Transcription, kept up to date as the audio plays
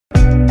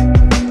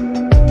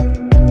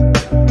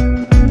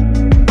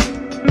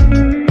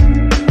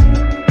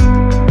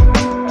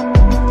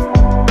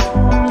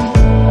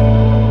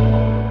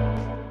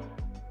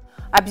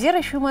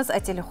Абзера шумаз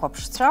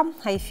ателехопшцра,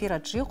 аэфира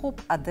джихуб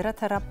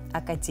адыратара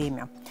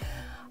Академиа.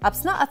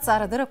 Аԥсны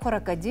Аҭҵаарадыррақәа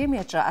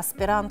Ракадемиаҿы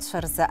аспирантцәа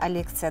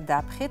алекциа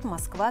даԥхьеит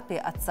Москватәи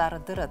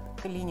Аҭҵаарадырратә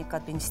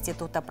клиникатә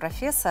институт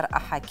апрофессор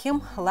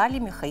аҳақьым Лали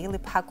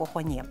Михаил-иԥҳа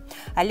Коӷониа.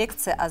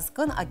 Алекциа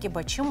азкын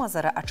Акьыба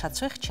чымазара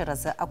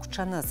аҽацәыхьчаразы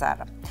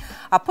агәҽанызаара.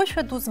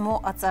 Аԥышәа ду змоу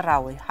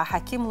аҵарауаҩ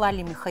аҳақьым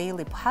Лали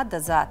Михаил-иԥҳа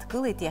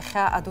дазааҭгылеит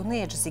иахьа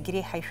адунеиаҿ зегь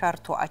реиҳа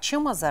ишәарҭоу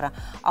ачымазара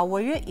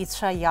ауаҩы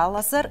ицәа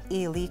иалазар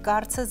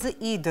еиликаарц азы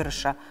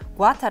идырша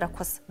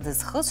гәаҭарақәас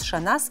дызхысша,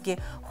 насгьы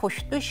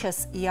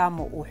хәышәтәышьас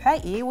иамоу уҳәа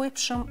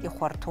еиуеиԥшым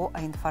ихәарҭоу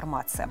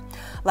аинформациа.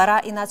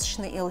 Лара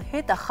инацшьны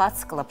илҳәеит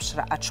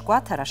ахаҵклаԥшра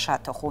аҽгәаҭара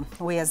шаҭаху.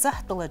 Уи азы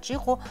ҳтәылаҿ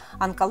иҟоу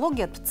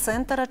онкологиатә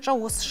центр аҿы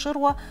аус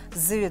шыруа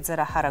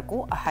зыҩаӡара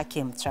ҳараку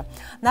аҳақьымцәа.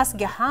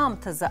 Насгьы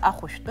ҳаамҭазы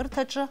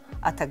ахәышәтәырҭаҿы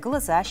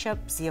аҭагылазаашьа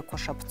бзиақәа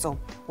шаԥҵоу.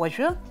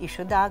 Уажәы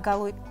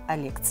ишәыдаагалоит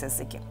алекциа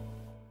зегьы.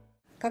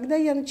 Когда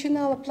я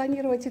начинала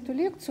планировать эту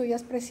лекцию, я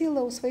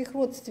спросила у своих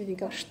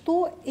родственников,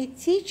 что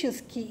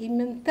этически и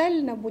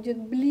ментально будет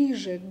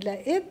ближе для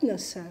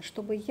этноса,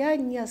 чтобы я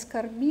не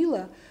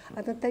оскорбила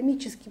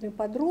анатомическими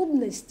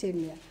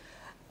подробностями.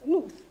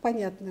 Ну,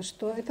 понятно,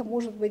 что это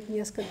может быть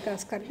несколько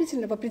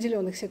оскорбительно в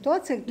определенных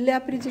ситуациях для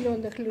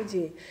определенных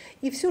людей.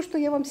 И все, что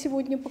я вам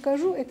сегодня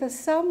покажу, это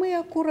самые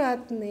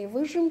аккуратные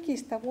выжимки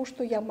из того,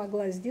 что я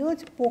могла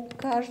сделать по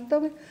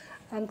каждой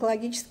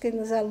онкологической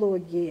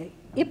нозологии.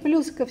 И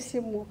плюс ко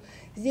всему,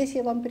 здесь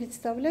я вам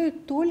представляю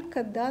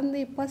только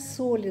данные по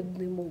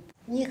солидному.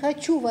 Не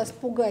хочу вас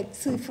пугать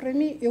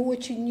цифрами и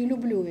очень не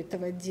люблю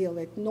этого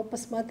делать, но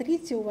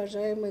посмотрите,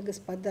 уважаемые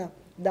господа,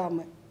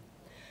 дамы.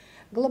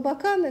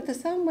 Глобокан – это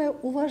самая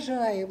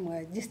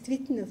уважаемая,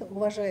 действительно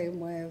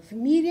уважаемая в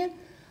мире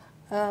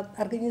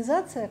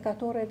организация,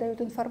 которая дает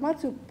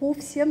информацию по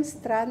всем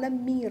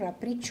странам мира.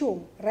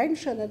 Причем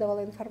раньше она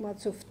давала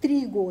информацию в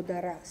 3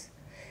 года раз.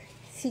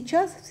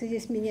 Сейчас, в связи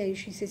с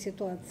меняющейся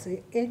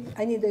ситуацией,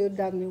 они дают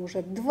данные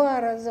уже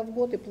 2 раза в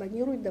год и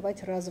планируют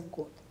давать раз в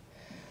год.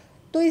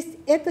 То есть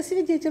это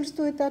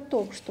свидетельствует о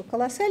том, что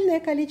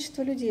колоссальное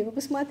количество людей, вы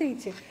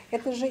посмотрите,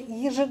 это же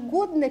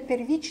ежегодно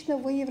первично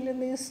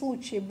выявленные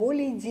случаи,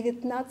 более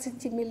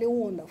 19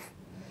 миллионов.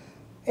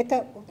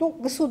 Это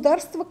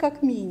государство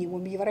как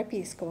минимум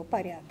европейского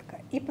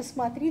порядка. И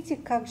посмотрите,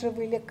 как же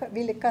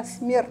велика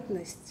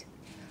смертность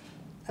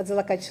от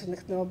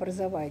злокачественных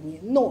новообразований.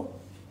 Но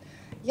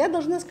я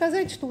должна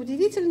сказать, что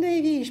удивительная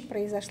вещь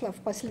произошла в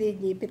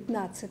последние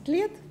 15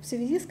 лет в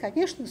связи с,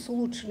 конечно, с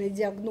улучшенной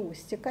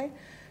диагностикой,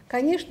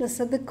 конечно, с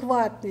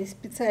адекватными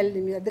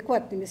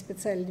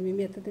специальными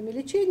методами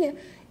лечения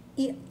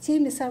и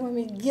теми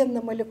самыми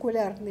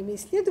генно-молекулярными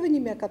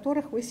исследованиями, о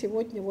которых вы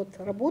сегодня вот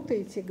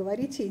работаете,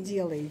 говорите и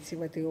делаете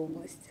в этой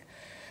области.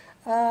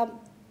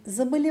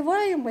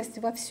 Заболеваемость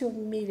во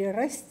всем мире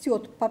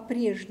растет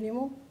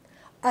по-прежнему.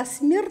 А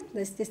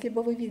смертность, если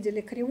бы вы видели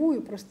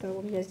кривую, просто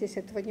у меня здесь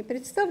этого не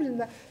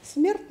представлено,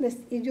 смертность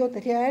идет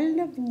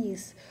реально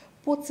вниз.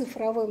 По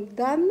цифровым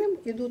данным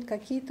идут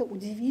какие-то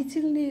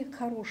удивительные,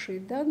 хорошие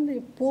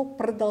данные по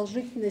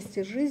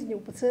продолжительности жизни у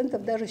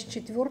пациентов даже с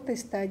 4-й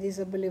стадии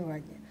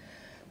заболевания.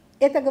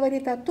 Это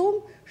говорит о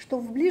том, что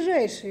в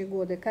ближайшие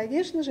годы,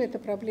 конечно же, эта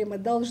проблема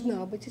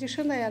должна быть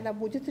решена, и она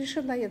будет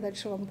решена, я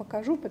дальше вам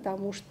покажу,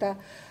 потому что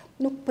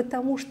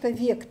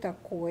век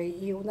такой,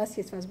 и у нас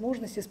есть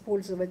возможность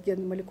использовать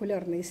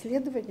генно-молекулярные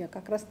исследования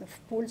как раз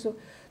в пользу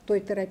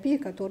той терапии,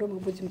 которую мы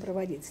будем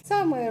проводить.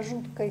 Самая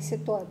жуткая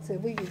ситуация,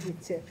 вы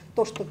видите,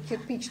 то, что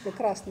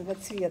кирпично-красного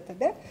цвета,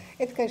 да,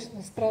 это, конечно,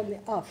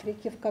 страны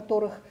Африки, в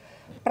которых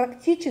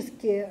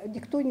практически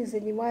никто не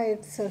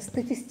занимается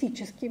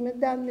статистическими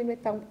данными,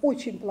 там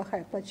очень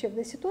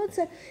плачевная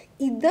ситуация,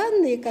 и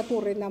данные,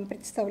 которые нам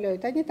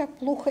представляют, они так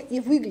плохо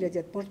и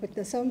выглядят, может быть,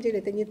 на самом деле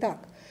это не так.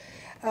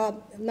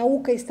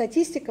 Наука и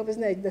статистика, вы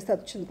знаете,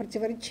 достаточно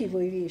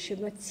противоречивые вещи,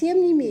 но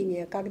тем не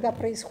менее, когда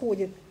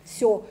происходит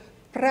все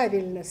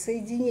правильно,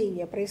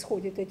 соединение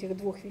происходит этих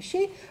двух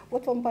вещей,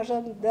 вот вам,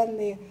 пожалуйста,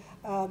 данные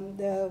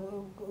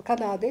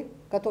Канады,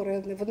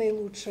 которая в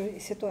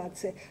наилучшей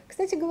ситуации.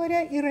 Кстати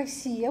говоря, и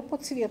Россия по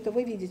цвету,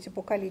 вы видите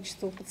по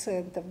количеству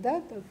пациентов,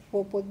 да,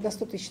 на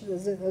 100 тысяч,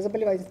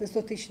 заболеваний на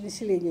 100 тысяч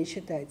населения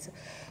считается,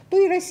 то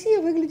и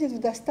Россия выглядит в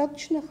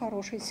достаточно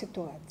хорошей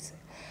ситуации.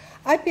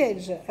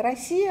 Опять же,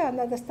 Россия,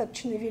 она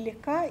достаточно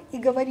велика, и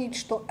говорить,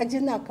 что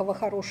одинаково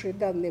хорошие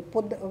данные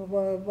по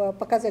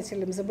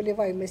показателям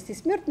заболеваемости и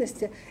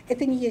смертности,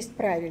 это не есть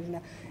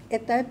правильно.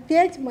 Это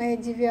опять моя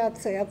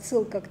девиация,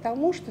 отсылка к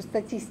тому, что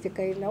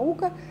статистика и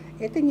наука –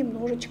 это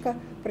немножечко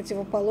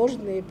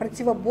противоположные,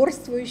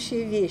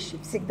 противоборствующие вещи.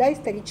 Всегда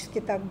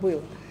исторически так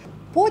было.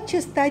 По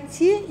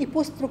частоте и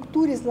по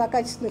структуре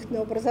злокачественных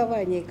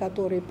новообразований,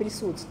 которые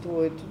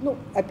присутствуют,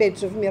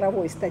 опять же, в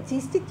мировой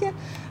статистике,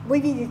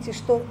 вы видите,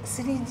 что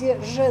среди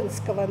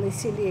женского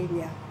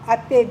населения,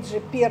 опять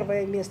же,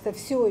 первое место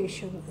все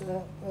еще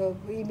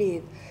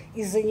имеет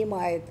и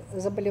занимает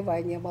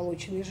заболевание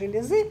молочной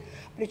железы,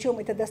 причем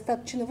это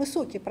достаточно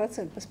высокий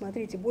процент,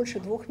 посмотрите, больше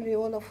 2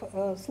 миллионов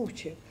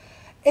случаев.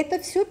 Это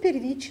все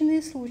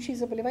первичные случаи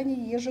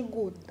заболеваний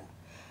ежегодно.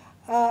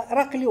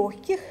 Рак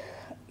легких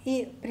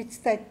и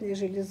предстательной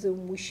железы у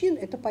мужчин,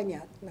 это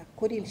понятно.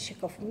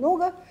 Курильщиков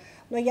много,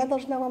 но я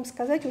должна вам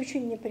сказать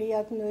очень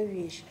неприятную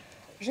вещь.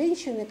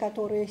 Женщины,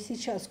 которые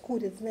сейчас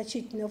курят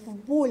значительно в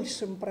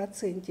большем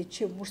проценте,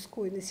 чем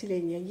мужское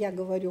население, я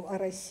говорю о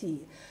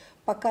России,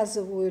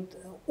 показывают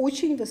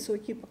очень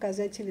высокие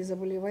показатели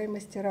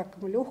заболеваемости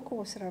раком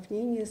легкого в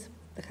сравнении с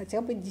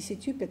хотя бы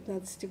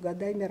 10-15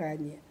 годами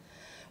ранее.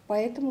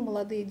 Поэтому,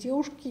 молодые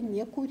девушки,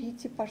 не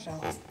курите,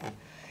 пожалуйста.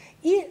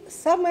 И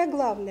самое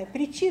главное,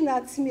 причина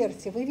от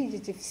смерти, вы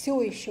видите,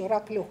 все еще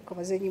рак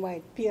легкого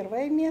занимает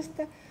первое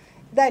место.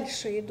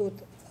 Дальше идут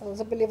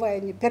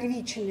заболевания,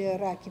 первичные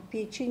раки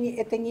печени,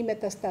 это не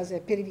метастазы, а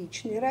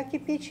первичные раки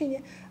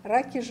печени,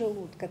 раки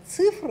желудка.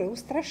 Цифры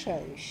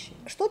устрашающие.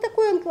 Что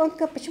такое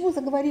почему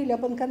заговорили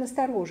об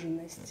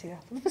онконастороженности?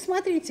 Вы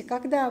посмотрите,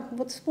 когда,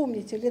 вот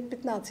вспомните, лет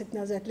 15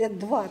 назад, лет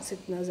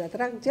 20 назад,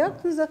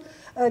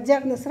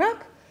 диагноз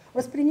рак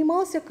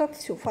воспринимался как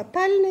все,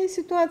 фатальная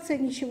ситуация,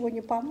 ничего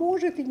не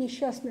поможет, и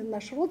несчастный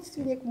наш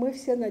родственник, мы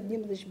все над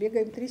ним, значит,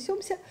 бегаем,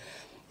 трясемся.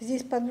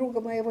 Здесь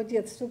подруга моего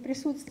детства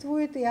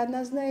присутствует, и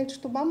она знает,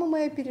 что мама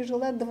моя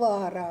пережила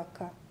 2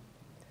 рака.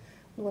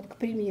 Вот, к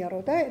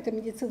примеру, да, это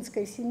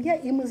медицинская семья,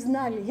 и мы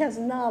знали, я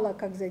знала,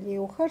 как за ней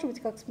ухаживать,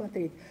 как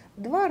смотреть.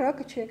 2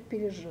 рака человек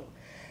пережил.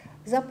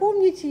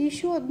 Запомните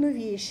еще одну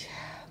вещь.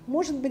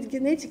 Может быть,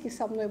 генетики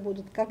со мной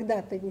будут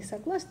когда-то не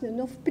согласны,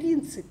 но в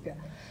принципе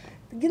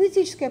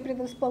генетическая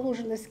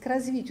предрасположенность к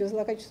развитию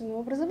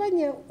злокачественного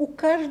образования у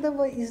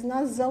каждого из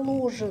нас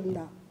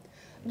заложена.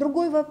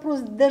 Другой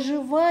вопрос,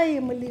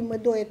 доживаем ли мы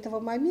до этого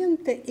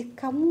момента и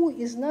кому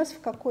из нас в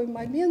какой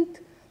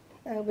момент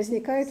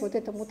возникает вот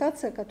эта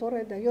мутация,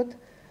 которая дает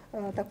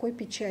такой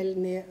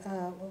печальный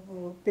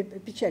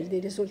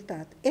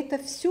результат. Это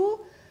все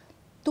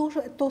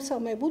то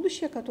самое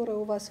будущее, которое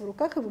у вас в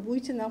руках, и вы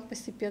будете нам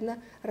постепенно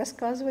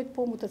рассказывать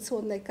по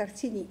мутационной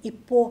картине и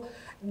по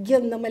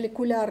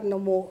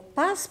генно-молекулярному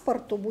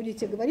паспорту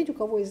будете говорить, у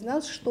кого из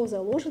нас что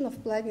заложено в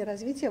плане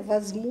развития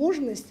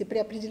возможности при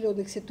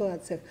определенных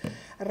ситуациях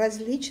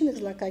различных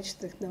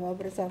злокачественных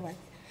новообразований.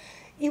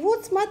 И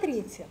вот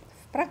смотрите,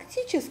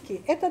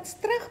 практически этот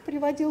страх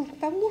приводил к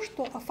тому,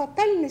 что о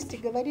фатальности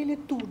говорили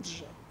тут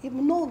же. И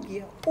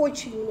многие,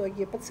 очень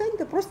многие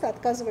пациенты просто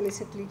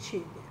отказывались от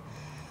лечения.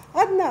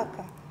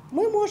 Однако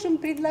мы можем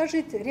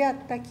предложить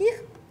ряд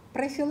таких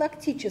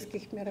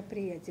профилактических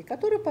мероприятий,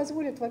 которые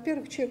позволят,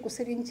 во-первых, человеку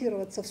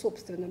сориентироваться в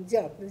собственном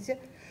диагнозе,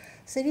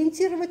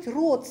 сориентировать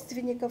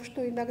родственников,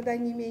 что иногда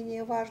не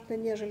менее важно,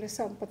 нежели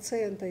сам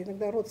пациент, а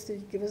иногда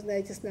родственники, вы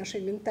знаете, с нашей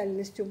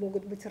ментальностью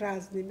могут быть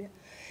разными.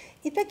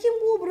 И таким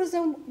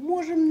образом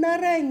можем на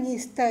ранней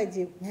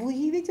стадии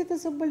выявить это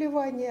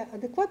заболевание,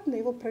 адекватно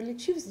его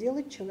пролечив,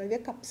 сделать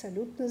человека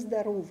абсолютно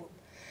здоровым.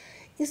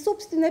 Из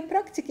собственной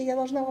практики я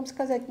должна вам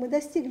сказать, мы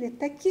достигли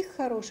таких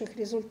хороших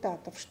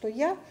результатов, что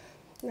я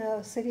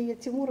с Ириной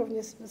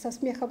Тимуровной со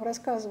смехом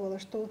рассказывала,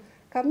 что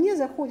ко мне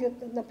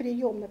заходит на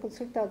прием, на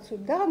консультацию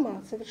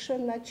дама,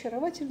 совершенно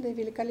очаровательная,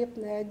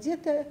 великолепная,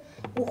 одетая,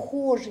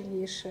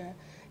 ухоженнейшая.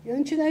 Я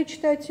начинаю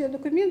читать ее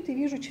документы и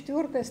вижу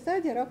 4-я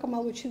стадия рака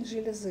молочной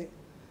железы.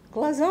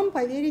 Глазам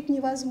поверить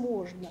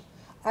невозможно.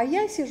 А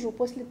я сижу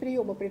после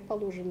приема,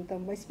 предположим,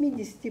 там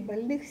 80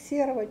 больных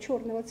серого,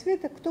 черного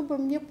цвета, кто бы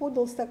мне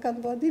подал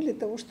стакан воды для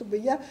того, чтобы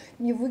я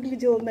не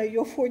выглядела на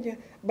ее фоне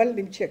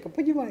больным человеком,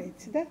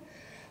 понимаете, да?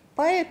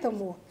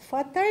 Поэтому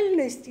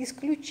фатальность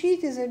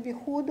исключить из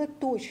обихода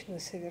точно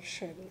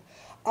совершенно.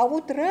 А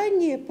вот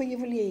раннее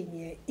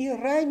появление и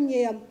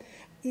раннее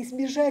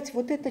избежать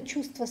вот это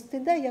чувство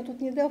стыда, я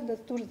тут недавно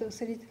тоже,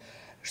 смотрите,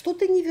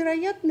 что-то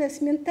невероятное с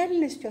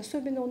ментальностью,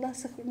 особенно у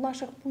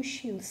наших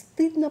мужчин.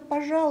 Стыдно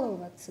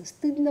пожаловаться,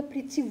 стыдно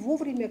прийти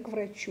вовремя к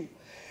врачу,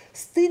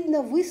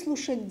 стыдно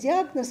выслушать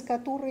диагноз,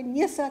 который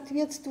не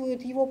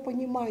соответствует его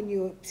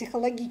пониманию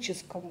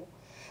психологическому.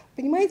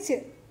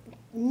 Понимаете,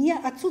 не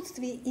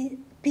отсутствие и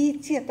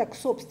пиетета к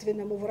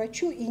собственному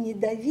врачу и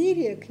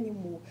недоверие к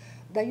нему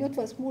дает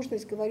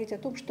возможность говорить о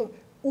том, что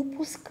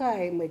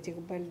упускаем этих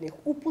больных,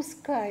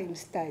 упускаем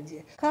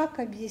стадии. Как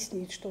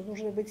объяснить, что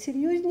нужно быть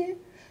серьезнее,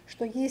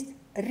 что есть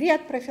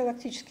ряд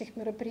профилактических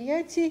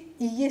мероприятий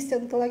и есть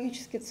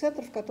онкологический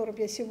центр, в котором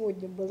я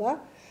сегодня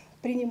была,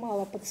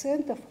 принимала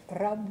пациентов,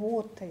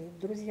 работает,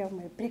 друзья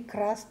мои,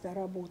 прекрасно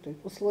работают.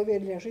 Условия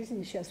для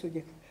жизни сейчас у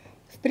них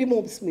в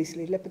прямом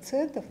смысле для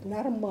пациентов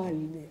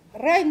нормальные.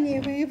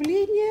 Раннее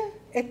выявление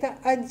 – это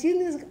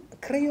один из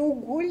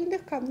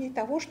краеугольных камней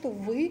того, что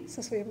вы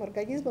со своим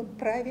организмом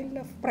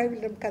правильно, в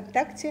правильном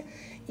контакте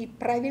и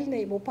правильно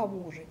ему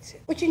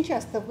поможете. Очень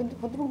часто вы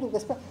друг друга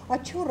спрашиваете,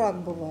 а что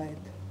рак бывает?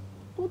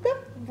 Ну да,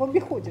 в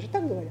обиходе же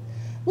так говорят.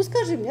 Ну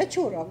скажи мне, а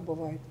что рак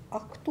бывает? А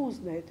кто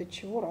знает, от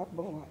чего рак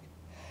бывает?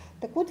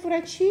 Так вот,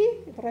 врачи,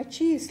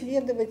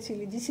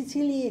 исследователи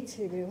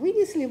десятилетиями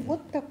вынесли вот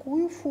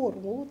такую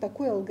формулу,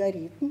 такой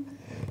алгоритм,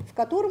 в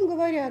котором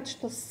говорят,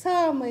 что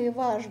самые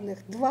важных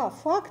 2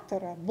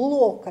 фактора,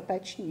 блока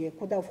точнее,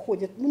 куда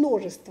входит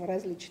множество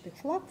различных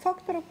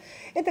факторов,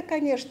 это,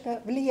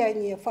 конечно,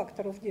 влияние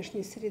факторов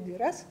внешней среды,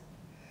 раз,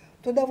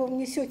 Туда вы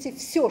внесете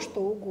все,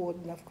 что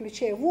угодно,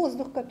 включая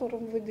воздух,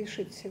 которым вы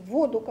дышите,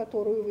 воду,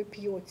 которую вы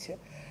пьете,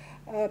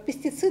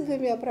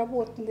 пестицидами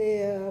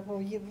обработанные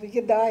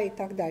еда и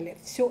так далее.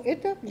 Все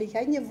это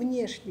влияние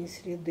внешней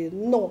среды.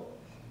 Но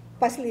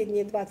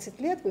последние 20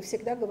 лет вы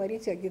всегда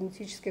говорите о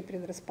генетической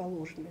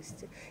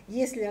предрасположенности.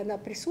 Если она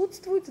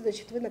присутствует,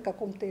 значит, вы на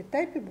каком-то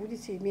этапе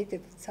будете иметь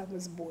этот самый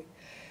сбой.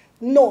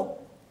 Но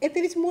это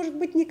ведь может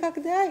быть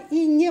никогда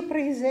и не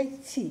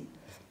произойти.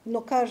 Но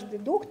каждый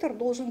доктор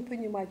должен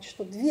понимать,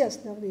 что две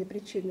основные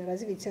причины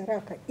развития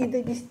рака и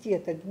довести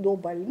это до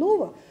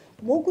больного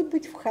могут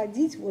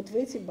входить вот в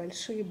эти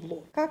большие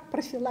блоки. Как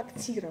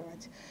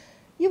профилактировать?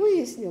 И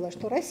выяснила,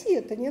 что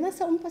Россия-то не на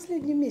самом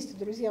последнем месте,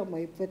 друзья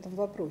мои, в этом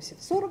вопросе.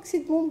 В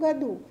 1947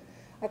 году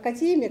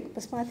академик,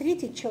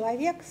 посмотрите,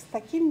 человек с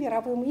таким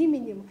мировым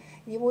именем,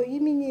 его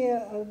имени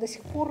до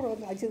сих пор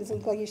один из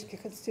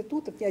онкологических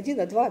институтов, не один,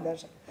 а два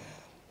даже.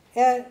 В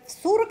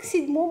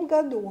 1947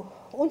 году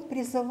он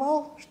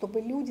призывал,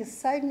 чтобы люди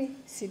сами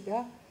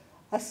себя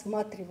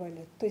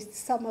осматривали. То есть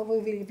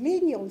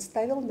самовыявление он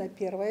ставил на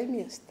первое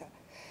место.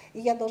 И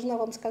я должна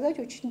вам сказать,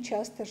 очень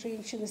часто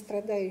женщины,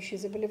 страдающие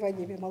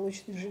заболеваниями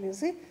молочной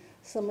железы,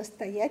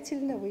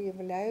 самостоятельно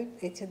выявляют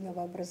эти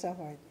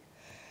новообразования.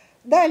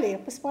 Далее,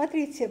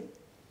 посмотрите,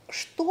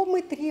 что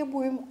мы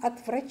требуем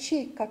от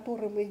врачей, к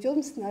которым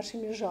идем с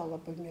нашими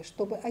жалобами,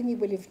 чтобы они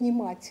были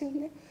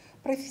внимательны,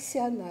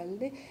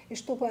 профессиональны, и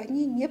чтобы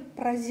они не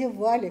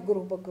прозевали,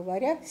 грубо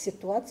говоря,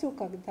 ситуацию,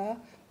 когда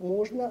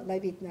можно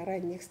ловить на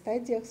ранних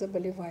стадиях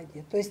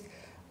заболевания. То есть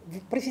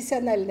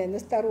профессиональная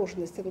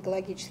настороженность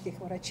онкологических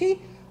врачей,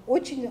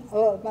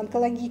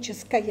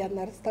 онкологическая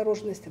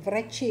настороженность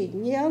врачей,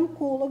 не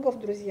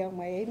онкологов, друзья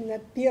мои, а именно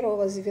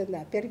первого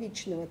звена,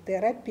 первичного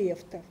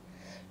терапевтов.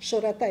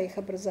 Широта их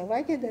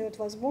образования дает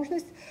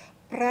возможность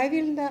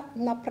правильно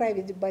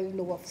направить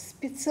больного в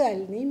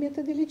специальные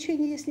методы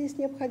лечения, если есть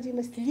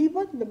необходимость,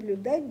 либо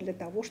наблюдать для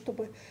того,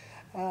 чтобы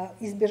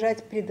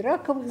избежать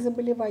предраковых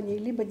заболеваний,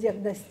 либо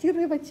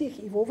диагностировать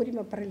их и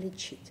вовремя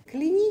пролечить.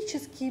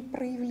 Клинические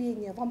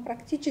проявления вам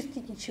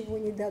практически ничего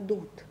не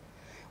дадут.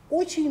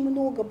 Очень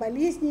много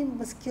болезней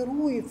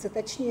маскируется,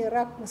 точнее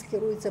рак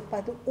маскируется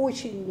под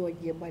очень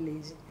многие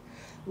болезни.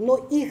 Но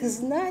их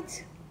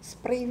знать с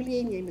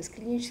проявлениями, с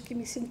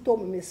клиническими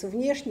симптомами, с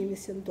внешними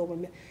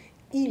симптомами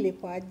или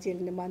по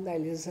отдельным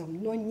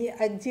анализам, но не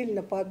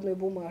отдельно по одной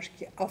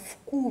бумажке, а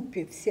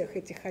вкупе всех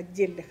этих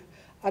отдельных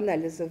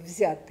анализов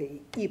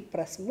взятые и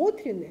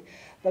просмотрены,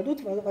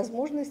 дадут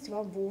возможность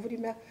вам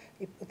вовремя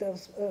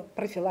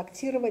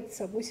профилактировать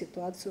саму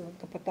ситуацию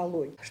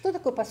онкопатологии. Что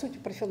такое, по сути,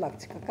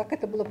 профилактика? Как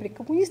это было при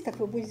коммунистах,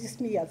 вы будете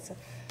смеяться.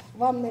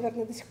 Вам,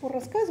 наверное, до сих пор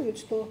рассказывают,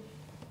 что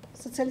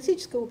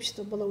социалистическое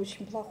общество было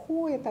очень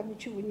плохое, там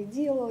ничего не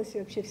делалось, и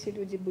вообще все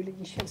люди были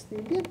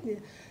несчастные и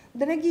бедные.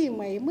 Дорогие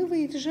мои, мы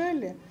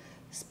выезжали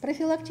с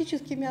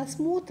профилактическими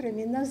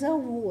осмотрами на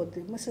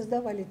заводы. Мы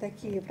создавали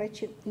такие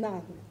врачи,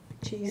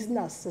 из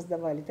нас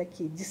создавали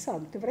такие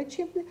десанты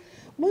врачебные.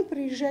 Мы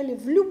приезжали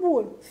в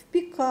любой, в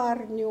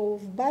пекарню,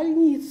 в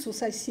больницу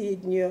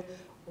соседнюю,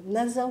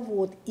 на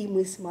завод, и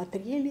мы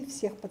смотрели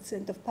всех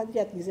пациентов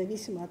подряд,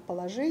 независимо от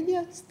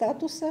положения,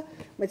 статуса,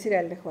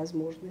 материальных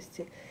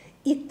возможностей.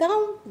 И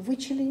там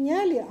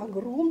вычленяли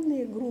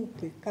огромные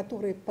группы,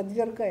 которые,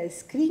 подвергаясь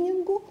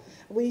скринингу,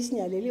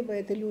 выясняли, либо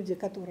это люди,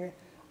 которые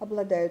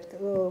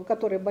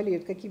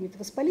болеют какими-то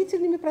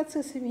воспалительными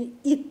процессами,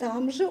 и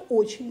там же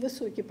очень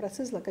высокий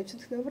процесс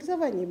злокачественных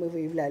новообразований мы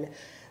выявляли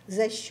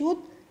за счет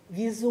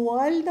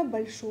визуально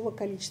большого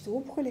количества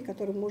опухолей,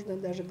 которые можно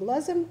даже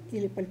глазом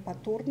или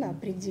пальпаторно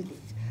определить.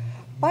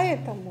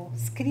 Поэтому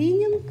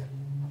скрининг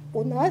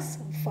у нас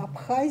в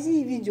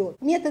Абхазии ведет.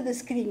 Методы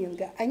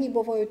скрининга, они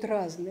бывают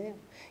разные.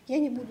 Я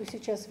не буду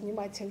сейчас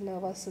внимательно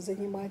вас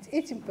занимать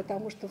этим,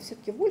 потому что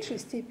все-таки в большей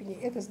степени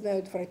это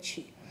знают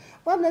врачи.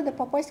 Вам надо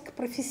попасть к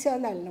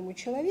профессиональному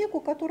человеку,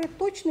 который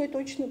точно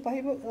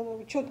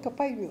четко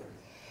поймет.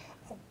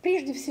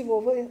 Прежде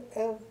всего,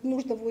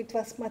 нужно будет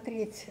вас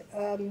смотреть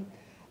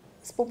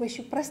с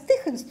помощью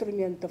простых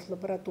инструментов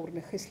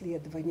лабораторных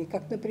исследований,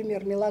 как,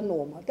 например,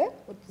 меланома. Да?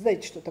 Вот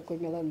знаете, что такое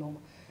меланома?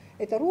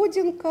 Это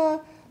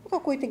родинка,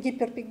 какое-то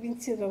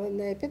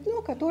гиперпигментированное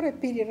пятно, которое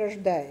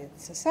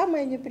перерождается.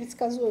 Самая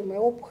непредсказуемая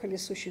опухоль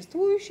из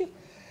существующих,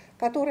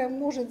 которая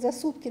может за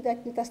сутки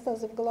дать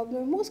метастазы в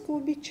головной мозг и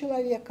убить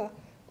человека.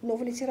 Но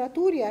в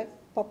литературе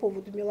по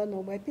поводу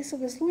меланомы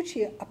описаны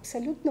случаи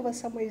абсолютного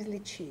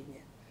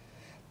самоизлечения.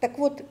 Так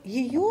вот,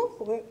 ее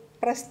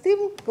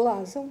простым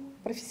глазом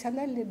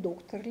профессиональный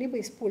доктор, либо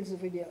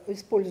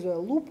используя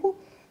лупу,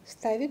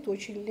 ставит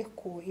очень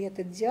легко. И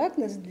этот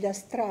диагноз для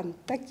стран,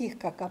 таких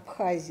как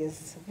Абхазия,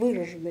 с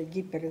выраженной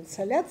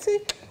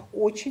гиперинсоляцией,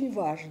 очень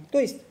важен. То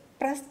есть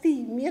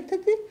простые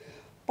методы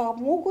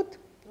помогут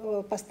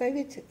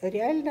поставить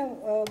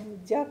реально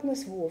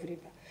диагноз вовремя.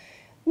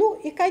 Ну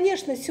и,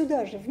 конечно,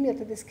 сюда же в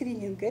методы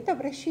скрининга это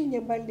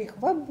обращение больных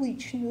в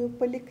обычную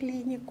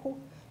поликлинику,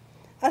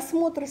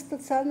 осмотр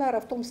стационара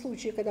в том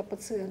случае, когда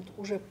пациент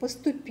уже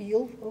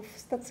поступил в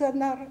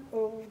стационар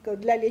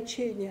для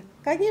лечения.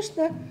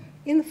 Конечно,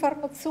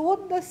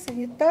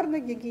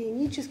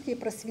 информационно-санитарно-гигиенические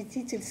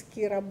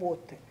просветительские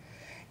работы.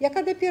 Я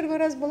когда первый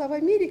раз была в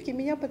Америке,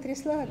 меня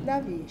потрясла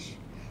одна вещь.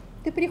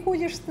 Ты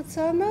приходишь в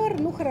стационар,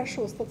 ну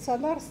хорошо,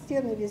 стационар,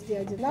 стены везде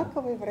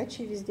одинаковые,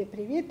 врачи везде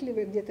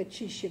приветливые, где-то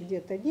чище,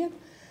 где-то нет,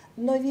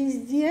 но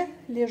везде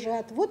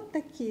лежат вот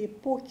такие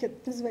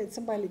покет,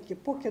 называется маленькие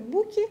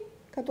покетбуки,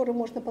 которые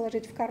можно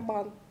положить в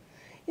карман,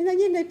 и на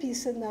ней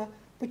написано,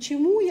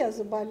 почему я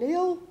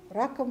заболел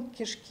раком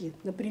кишки,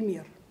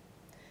 например.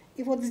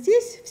 И вот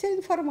здесь вся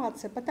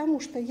информация, потому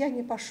что я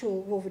не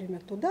пошел вовремя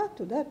туда,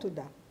 туда,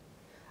 туда.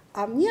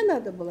 А мне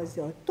надо было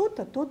сделать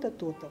то-то, то-то,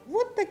 то-то.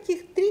 Вот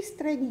таких 3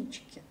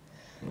 странички.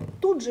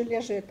 Тут же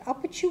лежит, а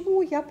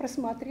почему я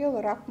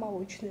просмотрела рак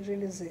молочной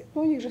железы?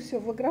 Ну, у них же все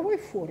в игровой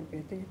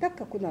форме, это не так,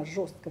 как у нас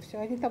жестко все.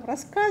 Они там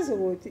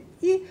рассказывают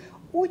и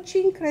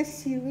очень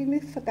красивыми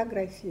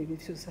фотографиями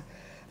все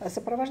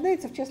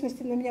сопровождается. В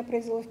частности, на меня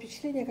произвело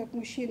впечатление, как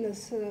мужчина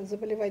с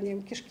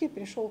заболеванием кишки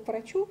пришел к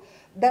врачу,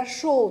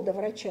 дошел до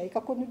врача, и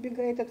как он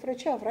убегает от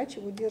врача, а врач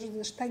его держит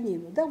за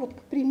штанину. Да, вот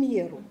к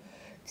примеру.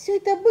 Все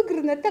это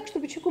обыграно так,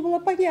 чтобы человеку было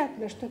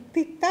понятно, что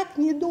ты так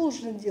не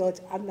должен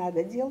делать, а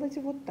надо делать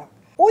вот так.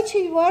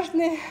 Очень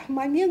важный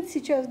момент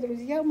сейчас,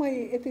 друзья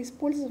мои, это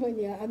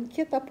использование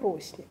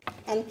анкет-опросников.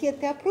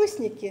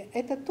 Анкеты-опросники –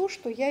 это то,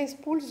 что я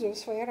использую в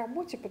своей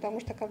работе, потому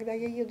что когда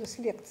я еду с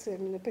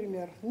лекциями,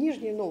 например, в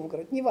Нижний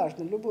Новгород,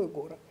 неважно, любой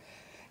город,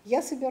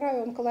 я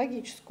собираю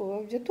онкологическую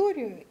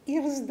аудиторию и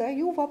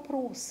раздаю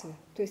вопросы.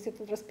 То есть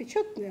это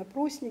распечатанные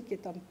опросники,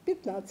 там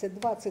 15,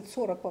 20,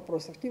 40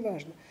 вопросов,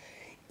 неважно.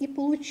 И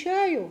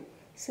получаю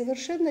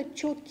совершенно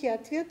четкие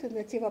ответы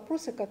на те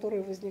вопросы,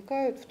 которые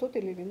возникают в тот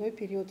или иной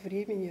период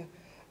времени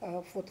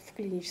вот, в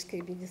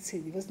клинической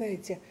медицине. Вы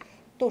знаете,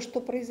 то,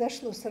 что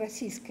произошло с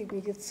российской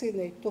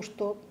медициной, то,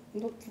 что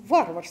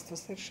варварство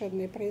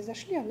совершенно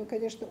произошли, оно,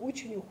 конечно,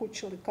 очень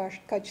ухудшило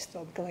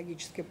качество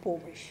онкологической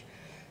помощи.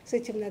 С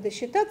этим надо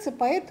считаться,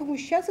 поэтому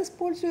сейчас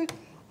используют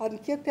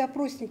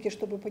анкеты-опросники,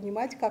 чтобы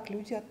понимать, как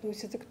люди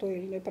относятся к той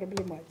или иной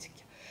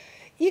проблематике.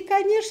 И,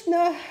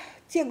 конечно,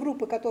 те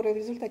группы, которые в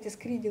результате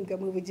скрининга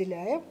мы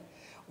выделяем,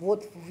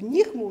 вот в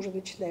них мы уже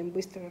начинаем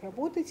быстро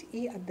работать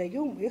и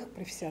отдаем их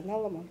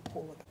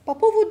профессионалам-онкологам. По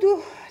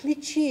поводу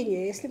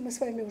лечения, если мы с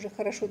вами уже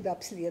хорошо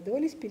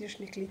дообследовались,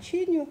 перешли к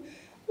лечению,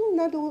 ну,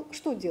 надо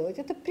что делать?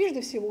 Это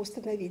прежде всего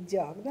установить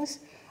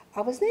диагноз.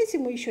 А вы знаете,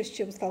 мы еще с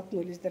чем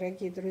столкнулись,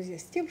 дорогие друзья?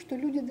 С тем, что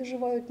люди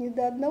доживают не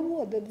до 1,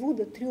 а до 2,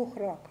 до 3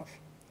 раков.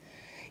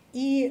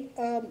 И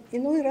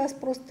иной раз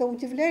просто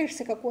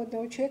удивляешься, как у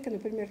одного человека,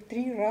 например,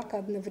 3 рака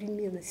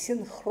одновременно,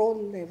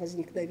 синхронное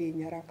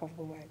возникновение раков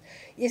бывает.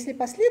 Если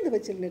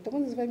последовательные, то мы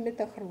называем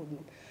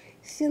метахронным.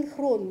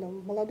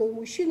 Синхронным молодой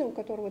мужчина, у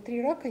которого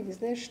 3 рака, не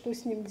знаешь, что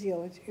с ним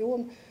делать. И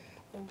он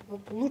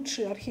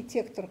лучший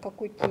архитектор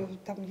какой-то,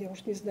 там, я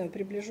уж не знаю,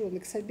 приближенный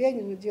к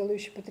Собянину,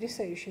 делающий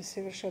потрясающие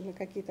совершенно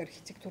какие-то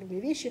архитектурные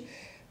вещи,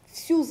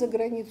 всю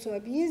заграницу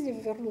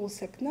объездив,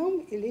 вернулся к нам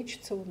и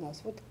лечится у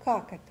нас. Вот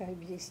как это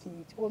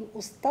объяснить? Он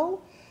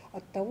устал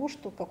от того,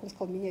 что, как он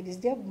сказал, меня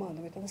везде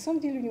обманывают. А на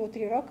самом деле у него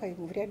 3 рака,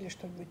 ему вряд ли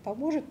что-нибудь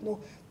поможет, но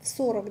в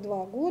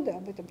 42 года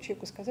об этом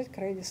человеку сказать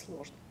крайне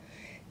сложно.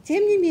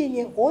 Тем не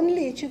менее, он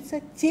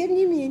лечится, тем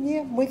не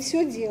менее, мы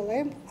все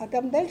делаем, а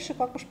там дальше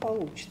как уж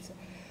получится.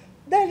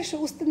 Дальше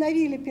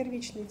установили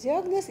первичный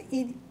диагноз,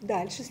 и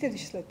дальше,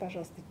 следующий слайд,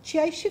 пожалуйста,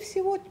 чаще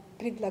всего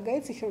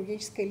предлагается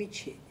хирургическое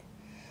лечение.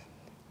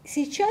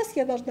 Сейчас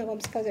я должна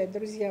вам сказать,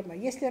 друзья мои,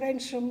 если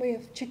раньше мы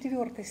в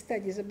 4-й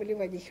стадии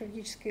заболевания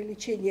хирургическое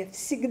лечение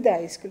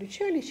всегда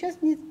исключали, сейчас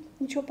нет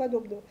ничего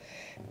подобного.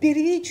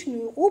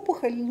 Первичную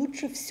опухоль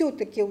лучше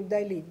все-таки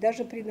удалить,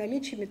 даже при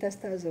наличии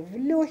метастазов в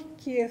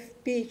легкие, в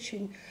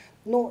печень.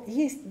 Но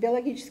есть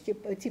биологический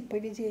тип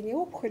поведения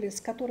опухоли,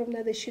 с которым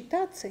надо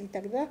считаться, и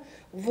тогда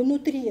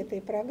внутри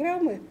этой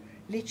программы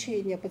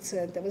лечения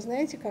пациента вы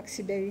знаете, как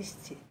себя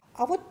вести.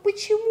 А вот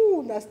почему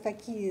у нас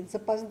такие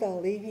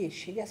запоздалые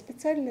вещи? Я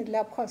специально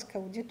для абхазской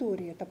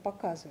аудитории это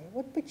показываю.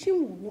 Вот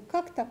почему? Ну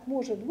как так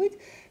может быть,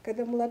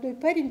 когда молодой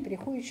парень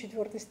приходит в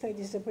 4-й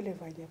стадии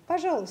заболевания?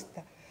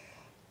 Пожалуйста,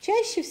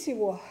 чаще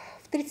всего,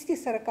 в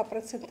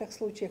 30-40%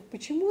 случаев,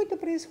 почему это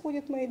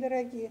происходит, мои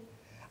дорогие?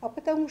 А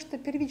потому что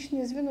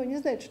первичное звено не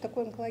знает, что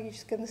такое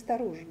онкологическая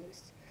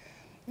настороженность.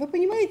 Вы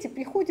понимаете,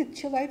 приходит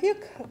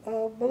человек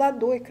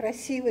молодой,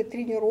 красивый,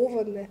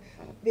 тренированный,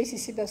 весь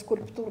из себя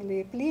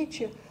скульптурные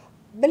плечи,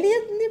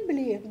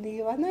 бледный-бледный,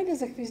 и в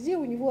анализах везде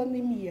у него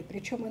анемия,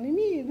 причем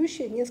анемия,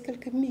 идущая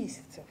несколько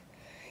месяцев.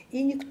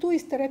 И никто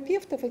из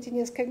терапевтов эти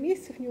несколько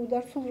месяцев не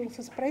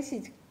удосужился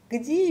спросить,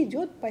 где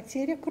идет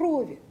потеря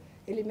крови.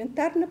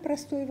 Элементарно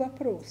простой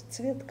вопрос,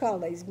 цвет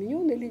кала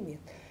изменен или нет.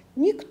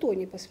 Никто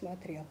не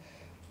посмотрел.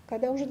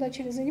 Когда уже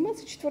начали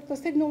заниматься 4-й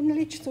стадией, но он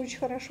лечится очень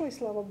хорошо, и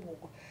слава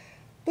богу.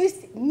 То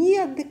есть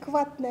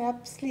неадекватное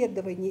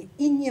обследование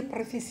и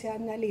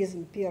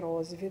непрофессионализм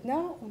первого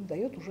звена, он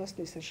дает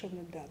ужасные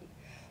совершенно данные.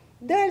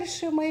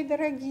 Дальше, мои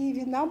дорогие,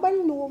 вина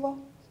больного.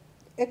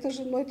 Это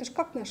же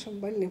как нашим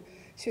больным?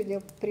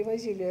 Сегодня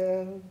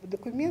привозили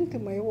документы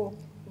моего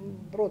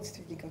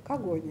родственника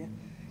Коғониа.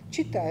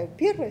 Читаю.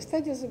 Первая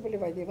стадия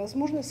заболевания.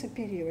 Возможно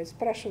соперировать.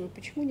 Спрашиваю,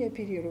 почему не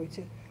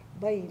оперируете?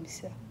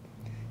 Боимся.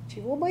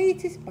 Чего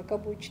боитесь? Пока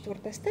будет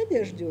 4-я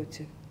стадия,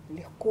 ждете?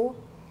 Легко.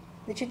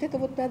 Значит, это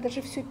вот надо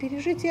же все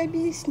пережить и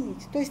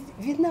объяснить. То есть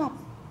вина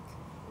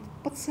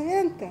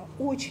пациента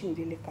очень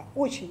велика,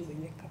 очень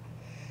велика.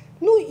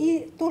 Ну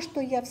и то,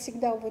 что я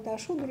всегда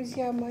выношу,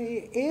 друзья мои,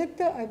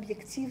 это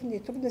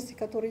объективные трудности,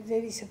 которые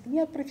зависят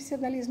не от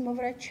профессионализма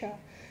врача,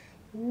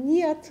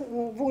 не от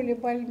воли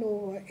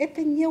больного.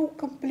 Это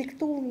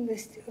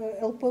неукомплектованность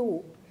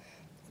ЛПУ.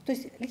 То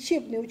есть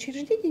лечебные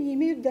учреждения не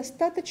имеют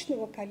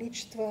достаточного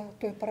количества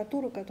той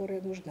аппаратуры,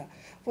 которая нужна.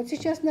 Вот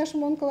сейчас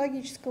нашему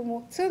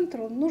онкологическому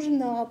центру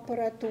нужна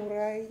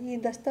аппаратура, и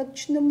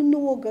достаточно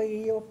много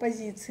ее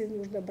позиций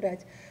нужно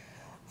брать.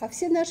 А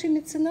все наши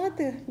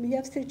меценаты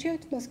меня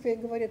встречают в Москве и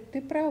говорят,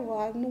 ты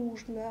права,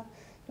 нужно,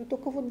 но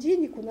только вот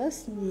денег у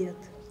нас нет.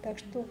 Так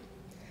что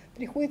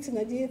приходится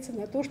надеяться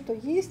на то, что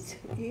есть,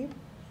 и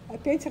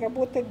опять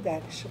работать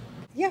дальше.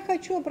 Я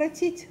хочу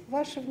обратить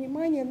ваше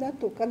внимание на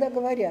то, когда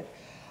говорят,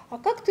 а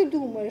как ты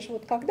думаешь,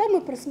 вот когда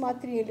мы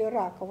просмотрели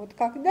рака, вот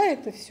когда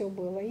это все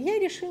было? И я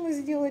решила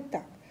сделать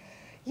так.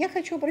 Я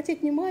хочу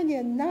обратить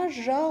внимание на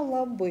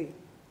жалобы,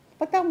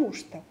 потому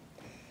что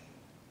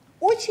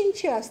очень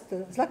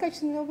часто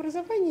злокачественные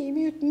образования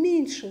имеют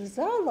меньше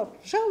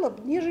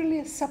жалоб,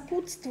 нежели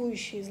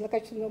сопутствующие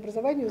злокачественному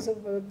образованию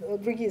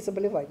другие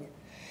заболевания.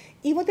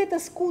 И вот эта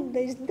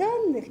скудность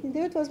данных не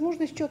дает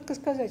возможность четко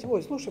сказать,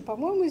 ой, слушай,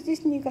 по-моему,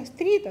 здесь не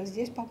гастрит, а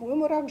здесь,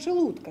 по-моему, рак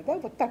желудка. Да?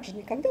 Вот так же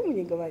никогда мы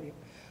не говорим.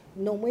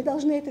 Но мы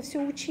должны это все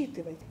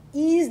учитывать.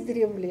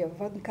 Издревле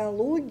в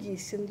онкологии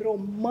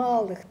синдром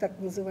малых так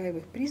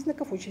называемых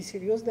признаков очень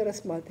серьезно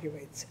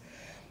рассматривается.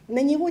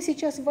 На него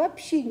сейчас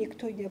вообще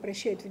никто не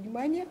обращает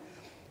внимания,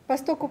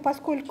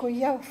 поскольку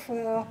я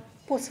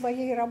по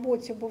своей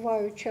работе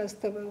бываю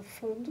часто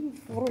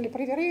в роли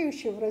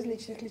проверяющего в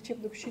различных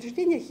лечебных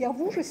учреждениях, я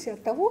в ужасе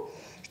от того,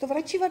 что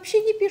врачи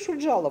вообще не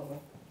пишут жалобы.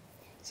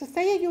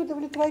 Состояние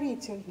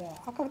удовлетворительное.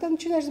 А когда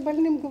начинаешь с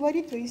больным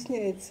говорить,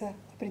 выясняются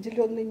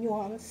определенные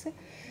нюансы.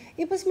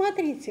 И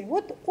посмотрите,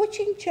 вот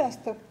очень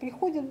часто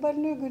приходит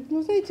больной и говорит,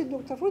 ну знаете,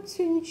 доктор, вроде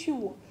все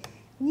ничего.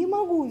 Не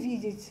могу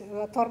видеть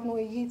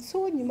отварное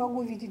яйцо, не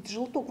могу видеть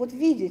желток, вот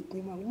видеть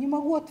не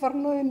могу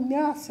отварное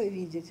мясо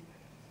видеть.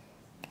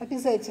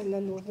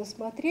 Обязательно нужно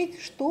смотреть,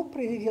 что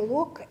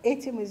привело к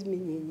этим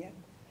изменениям.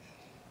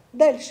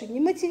 Дальше,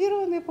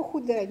 немотивированное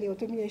похудание,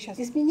 вот у меня сейчас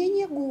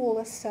изменение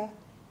голоса.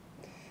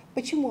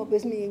 Почему об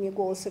изменении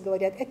голоса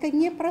говорят? Это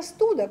не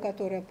простуда,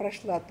 которая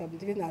прошла там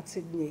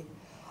 12 дней,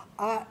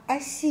 а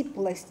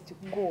осиплость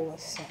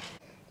голоса,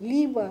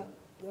 либо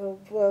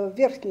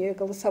верхний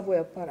голосовой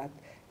аппарат,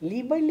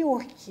 либо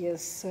легкие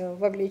с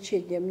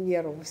вовлечением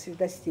нервов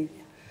средостения.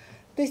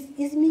 То есть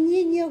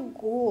изменение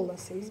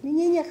голоса,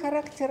 изменение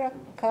характера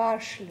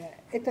кашля,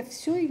 это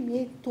все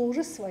имеет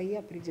тоже свои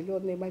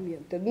определенные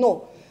моменты.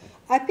 Но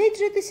опять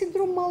же, это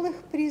синдром малых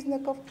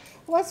признаков.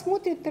 Вас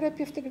смотрит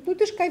терапевт и говорит, ну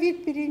ты ж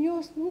ковид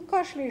перенес, ну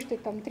кашляешь ты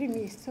там 3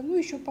 месяца, ну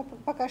еще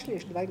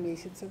покашляешь 2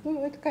 месяца, ну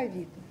это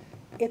ковид.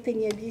 Это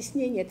не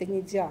объяснение, это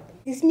не диагноз.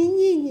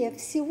 Изменение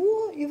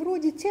всего и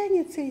вроде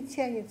тянется и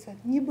тянется.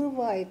 Не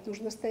бывает,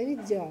 нужно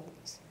ставить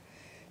диагноз.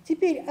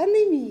 Теперь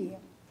анемия.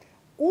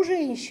 У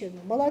женщин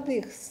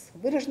молодых с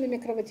выраженными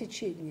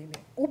кровотечениями,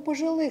 у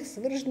пожилых с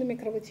выраженными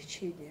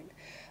кровотечениями,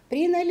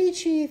 при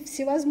наличии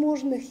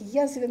всевозможных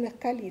язвенных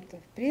колитов,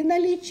 при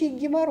наличии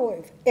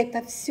геморроев,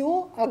 это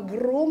все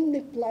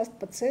огромный пласт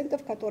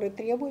пациентов, которые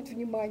требуют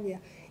внимания.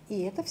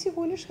 И это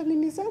всего лишь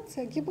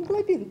анемизация,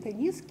 гемоглобин-то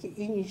низкий,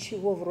 и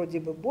ничего вроде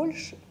бы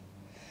больше.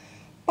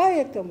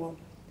 Поэтому,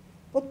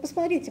 вот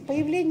посмотрите,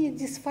 появление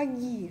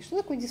дисфагии. Что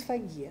такое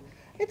дисфагия?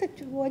 Это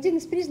один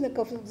из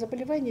признаков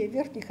заболевания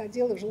верхних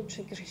отделов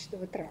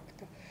желудочно-кишечного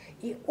тракта.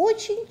 И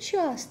очень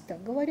часто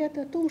говорят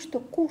о том, что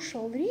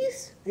кушал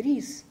рис,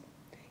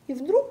 и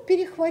вдруг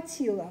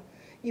перехватило,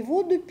 и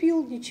воду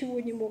пил, ничего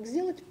не мог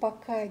сделать,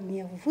 пока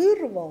не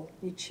вырвал,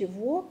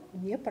 ничего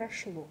не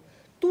прошло.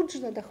 Тут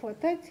же надо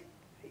хватать,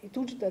 и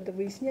тут же надо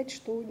выяснять,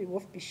 что у него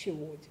в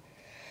пищеводе.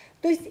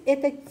 То есть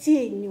это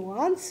те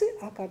нюансы,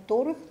 о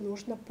которых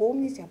нужно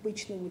помнить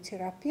обычному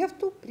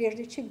терапевту,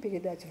 прежде чем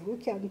передать в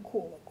руки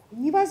онкологу.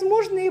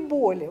 Невозможные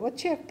боли. Вот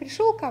человек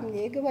пришел ко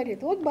мне и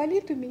говорит, вот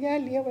болит у меня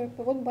левая,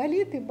 вот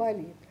болит и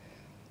болит.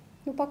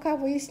 Ну, пока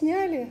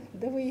выясняли,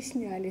 да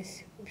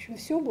выяснялись. В общем,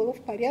 все было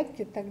в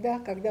порядке тогда,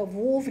 когда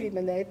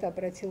вовремя на это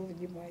обратил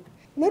внимание.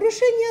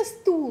 Нарушение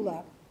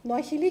стула, но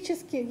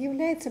ахиллически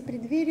является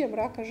преддверием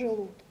рака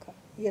желудка.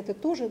 И это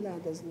тоже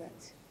надо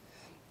знать.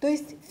 То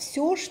есть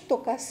все, что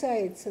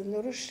касается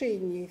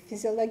нарушения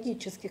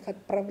физиологических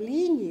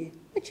отправлений,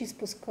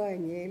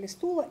 мочеиспускания или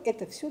стула,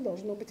 это все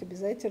должно быть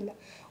обязательно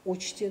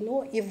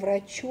учтено и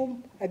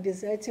врачом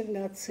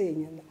обязательно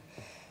оценено.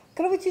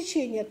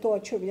 Кровотечение, то, о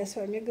чем я с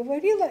вами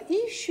говорила, и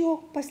еще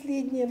в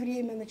последнее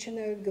время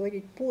начинают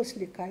говорить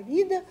после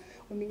ковида,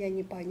 у меня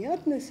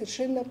непонятные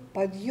совершенно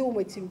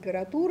подъемы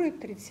температуры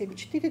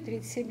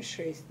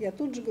 37,4-37,6. Я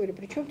тут же говорю,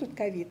 при чем тут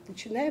ковид?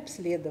 Начинаю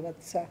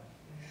обследоваться.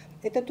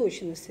 Это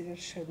точно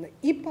совершенно.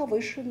 И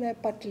повышенная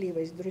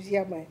потливость,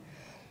 друзья мои.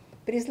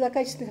 При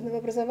злокачественных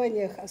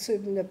новообразованиях,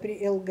 особенно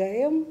при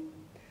ЛГМ,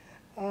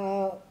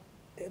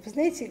 вы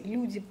знаете,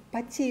 люди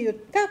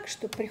потеют так,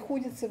 что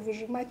приходится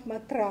выжимать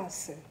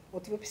матрасы.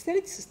 Вот вы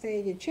представляете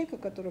состояние человека,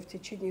 который в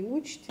течение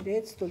ночи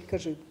теряет столько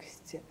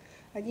жидкости.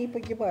 Они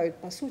погибают,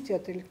 по сути,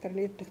 от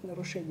электролитных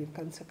нарушений, в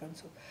конце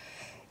концов.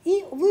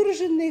 И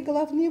выраженные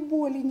головные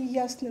боли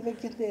неясного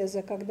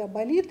генеза, когда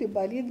болит и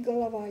болит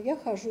голова. Я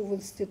хожу в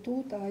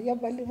институт,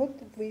 вот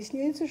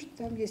выясняется, что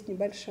там есть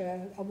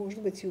небольшая, а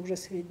может быть и уже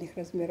средних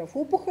размеров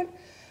опухоль,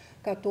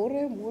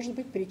 которая может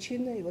быть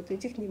причиной вот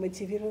этих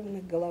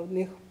немотивированных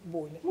головных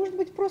болей. Может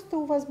быть, просто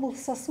у вас был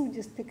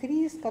сосудистый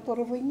криз,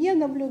 который вы не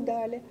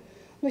наблюдали.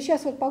 Но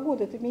сейчас вот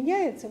погода-то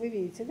меняется, вы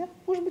видите, да?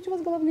 Может быть, у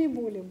вас головные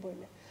боли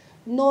были.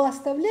 Но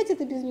оставлять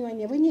это без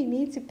внимания вы не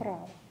имеете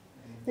права.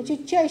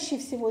 Значит, чаще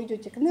всего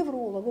идете к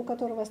неврологу,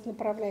 который вас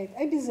направляет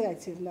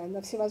обязательно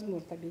на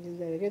всевозможные, там, я не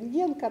знаю,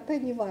 рентген, КТ,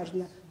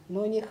 неважно.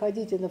 Но не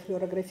ходите на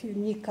флюорографию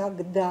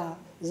никогда.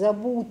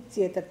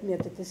 Забудьте этот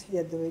метод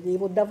исследования.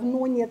 Его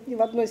давно нет ни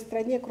в одной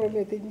стране,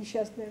 кроме этой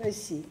несчастной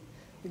России.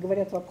 И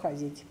говорят, в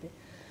Абхазии теперь.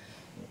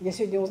 Я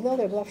сегодня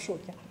узнала, я была в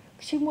шоке.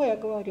 К чему я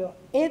говорю?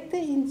 Это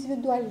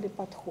индивидуальный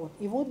подход.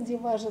 И вот где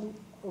важен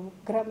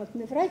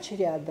грамотный врач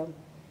рядом.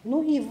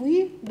 Ну и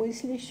вы,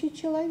 мыслящий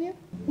человек.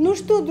 Ну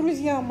что,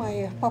 друзья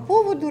мои, по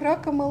поводу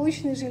рака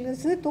молочной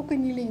железы только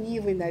не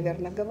ленивый,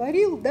 наверное,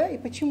 говорил, да, и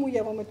почему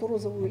я вам эту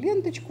розовую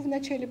ленточку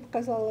вначале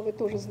показала, вы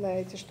тоже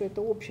знаете, что это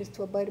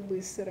общество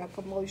борьбы с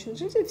раком молочной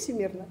железы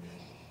всемирно.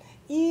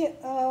 И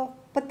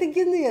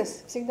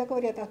патогенез, всегда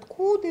говорят,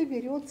 откуда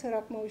берется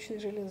рак молочной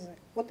железы.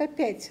 Вот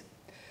опять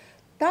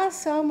та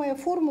самая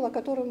формула, о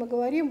которой мы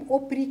говорим о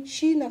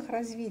причинах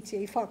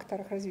развития и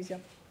факторах развития,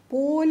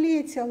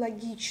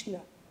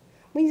 полиэтиологично.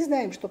 Мы не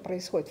знаем, что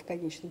происходит в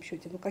конечном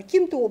счете, но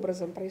каким-то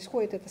образом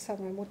происходит эта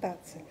самая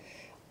мутация.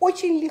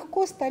 Очень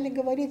легко стали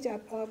говорить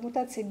о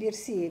мутации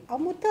Берсии. А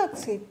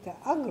мутаций-то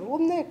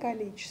огромное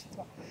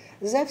количество.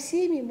 За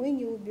всеми мы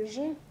не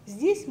убежим.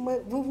 Здесь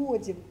мы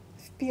выводим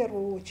в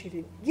первую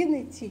очередь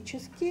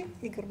генетические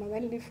и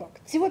гормональные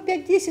факторы. Всего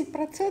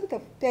 5-10%,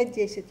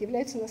 5-10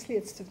 являются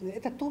наследственными.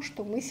 Это то,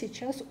 что мы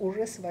сейчас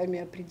уже с вами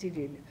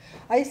определили.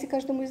 А если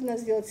каждому из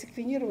нас сделать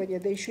секвенирование,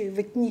 да еще и в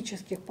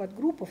этнических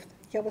подгруппах,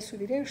 я вас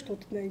уверяю,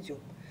 что-то найдем.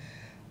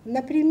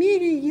 На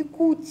примере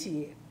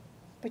Якутии.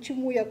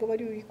 Почему я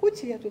говорю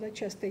Якутии, я туда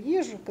часто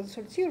езжу,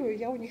 консультирую,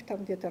 я у них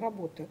там где-то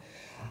работаю.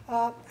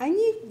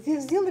 Они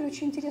сделали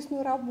очень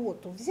интересную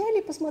работу. Взяли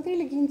и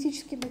посмотрели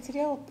генетический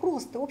материал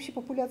просто общей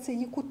популяции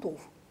якутов.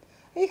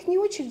 А их не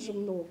очень же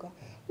много.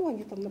 Ну,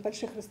 они там на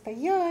больших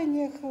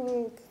расстояниях,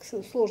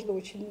 сложно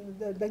очень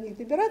до них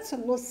добираться,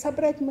 но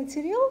собрать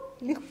материал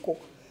легко.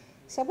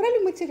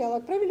 Собрали материал,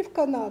 отправили в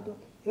Канаду.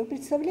 И вы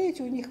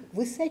представляете, у них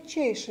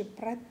высочайший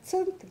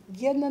процент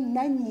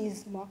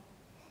генонанизма.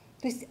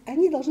 То есть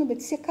они должны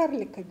быть все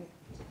карликами.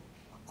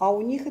 А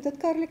у них этот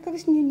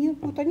карликовость нет.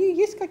 Вот они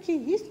есть какие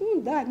есть,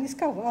 ну да,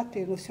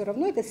 низковатые, но все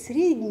равно это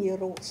средний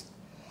рост.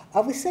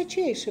 А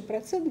высочайший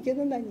процент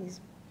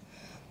генонанизма.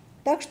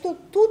 Так что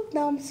тут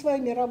нам с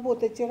вами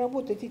работать и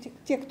работать, и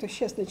те, кто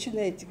сейчас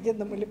начинаете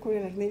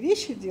генно-молекулярные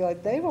вещи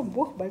делать, дай вам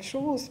Бог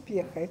большого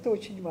успеха, это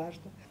очень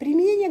важно.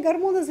 Применение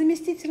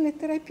гормонозаместительной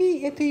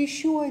терапии – это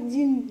еще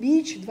один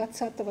бич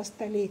 20-го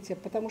столетия,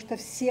 потому что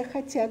все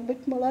хотят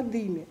быть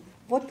молодыми.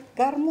 Вот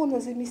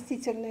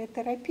гормонозаместительная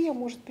терапия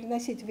может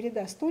приносить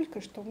вреда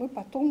столько, что мы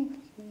потом,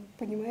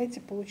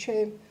 понимаете,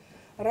 получаем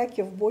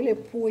раки в более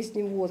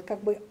позднем возрасте,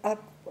 как бы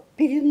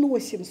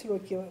переносим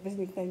сроки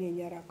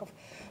возникновения раков.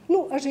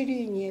 Ну,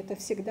 ожирение – это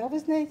всегда, вы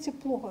знаете,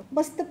 плохо.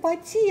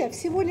 Мастопатия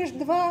всего лишь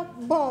 2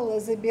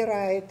 балла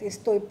забирает из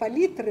той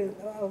палитры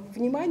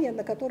внимания,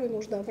 на которую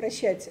нужно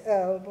обращать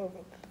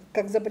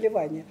как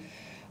заболевание.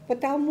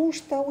 Потому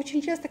что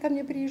очень часто ко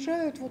мне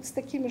приезжают вот с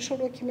такими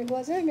широкими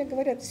глазами,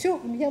 говорят, все,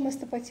 у меня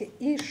мастопатия.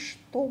 И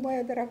что,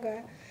 моя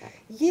дорогая?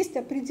 Есть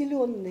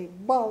определенный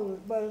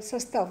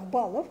состав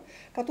баллов,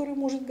 который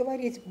может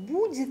говорить,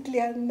 будет ли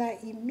она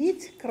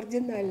иметь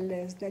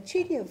кардинальное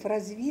значение в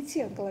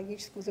развитии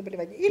онкологического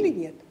заболевания или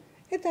нет.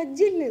 Это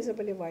отдельное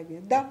заболевание,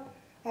 да,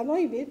 оно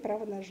имеет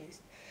право на жизнь.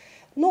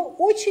 Но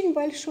очень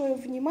большое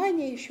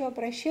внимание еще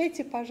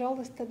обращайте,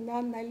 пожалуйста,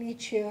 на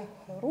наличие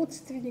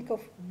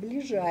родственников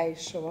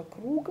ближайшего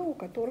круга, у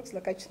которых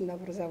злокачественное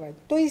образование.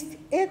 То есть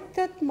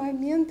этот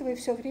момент вы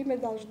все время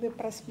должны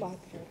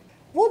просматривать.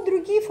 Вот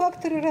другие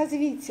факторы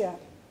развития.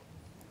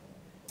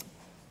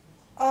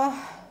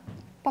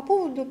 По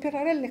поводу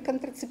пероральных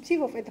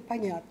контрацептивов это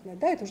понятно,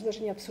 да, это уже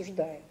даже не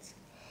обсуждается.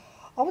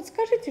 А вот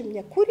скажите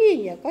мне,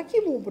 курение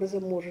каким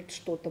образом может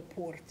что-то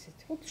портить?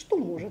 Вот что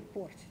может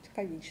портить в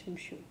конечном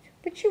счете?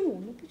 Почему?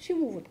 Ну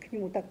почему вот к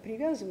нему так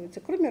привязываются,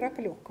 кроме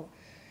рака легкого?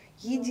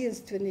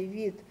 Единственный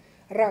вид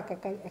рака,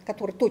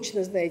 который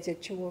точно знаете,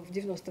 от чего в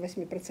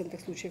 98%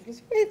 случаев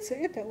развивается,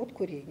 это от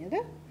курения, да?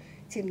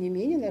 Тем не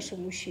менее, наши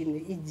мужчины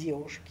и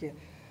девушки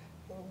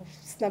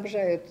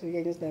снабжают,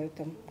 я не знаю,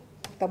 там,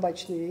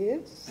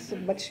 табачные с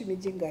большими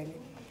деньгами.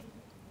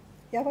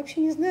 Я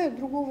вообще не знаю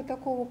другого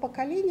такого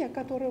поколения,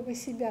 которое бы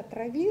себя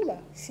травило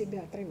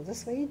за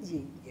свои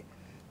деньги.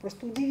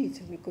 Просто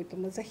удивительный какой-то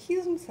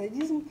мазохизм,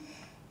 садизм.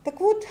 Так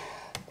вот,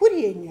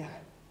 курение.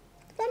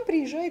 К нам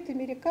приезжает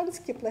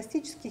американский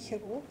пластический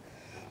хирург,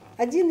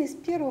 один из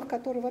первых,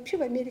 который вообще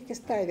в Америке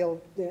ставил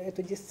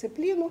эту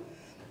дисциплину,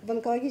 в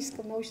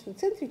онкологическом научном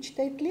центре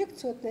читает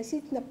лекцию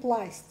относительно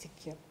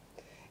пластики.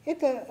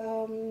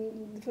 Это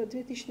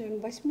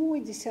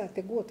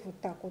 2008-2010 год, вот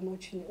так он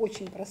очень,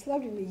 очень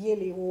прославленный,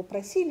 еле его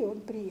упросили,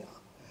 он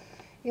приехал.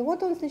 И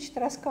вот он, значит,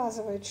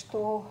 рассказывает,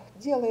 что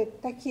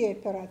делает такие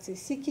операции,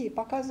 сякие,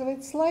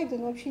 показывает слайды,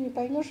 но вообще не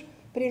поймешь,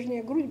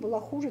 прежняя грудь была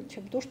хуже,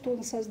 чем то, что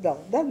он создал.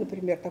 Да,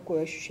 например,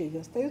 такое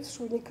ощущение остается,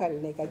 что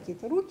уникальные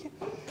какие-то руки.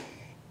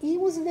 И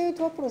ему задают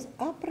вопрос,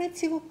 а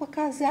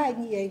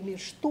противопоказаниями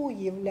что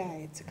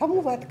является?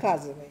 Кому вы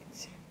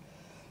отказываете?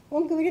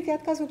 Он говорит, я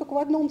отказываю только в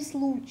одном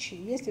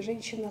случае, если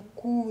женщина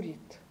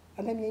курит.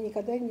 Она меня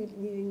никогда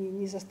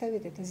не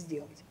заставит это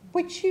сделать.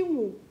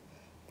 Почему?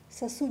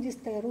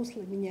 Сосудистое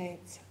русло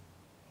меняется.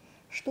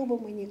 Что бы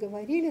мы ни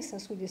говорили,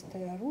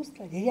 сосудистое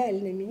русло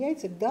реально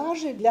меняется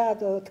даже для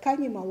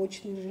ткани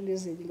молочной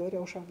железы, не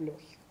говоря уж об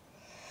легких.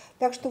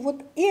 Так что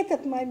вот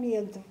этот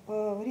момент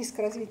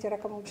риска развития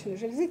рака молочной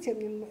железы, тем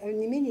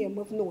не менее,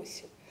 мы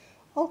вносим.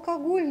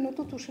 Алкоголь, ну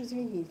тут уж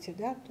извините,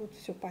 да, тут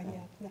все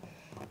понятно.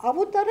 А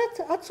вот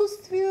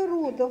отсутствие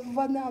родов в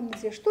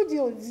анамнезе, что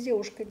делать с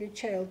девушками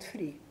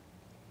child-free?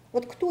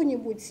 Вот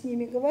кто-нибудь с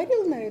ними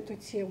говорил на эту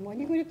тему,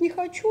 они говорят, не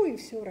хочу и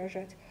все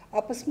рожать.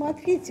 А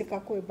посмотрите,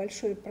 какой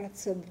большой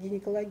процент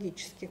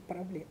гинекологических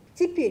проблем.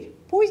 Теперь,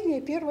 поздняя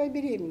первая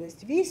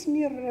беременность. Весь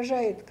мир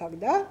рожает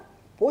когда?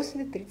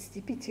 После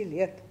 35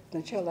 лет.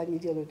 Сначала они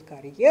делают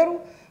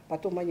карьеру,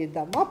 потом они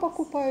дома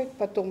покупают,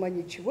 потом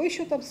они чего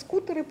еще там,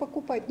 скутеры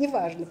покупают,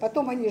 неважно.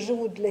 Потом они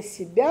живут для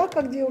себя,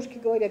 как девушки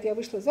говорят, я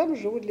вышла замуж,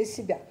 живу для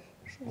себя.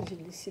 Что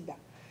значит для себя?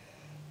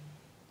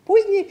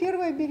 Поздняя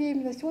первая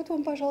беременность, вот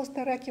вам,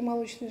 пожалуйста, раки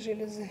молочной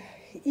железы.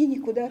 И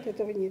никуда от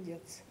этого не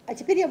деться. А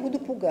теперь я буду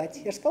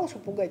пугать. Я же сказала, что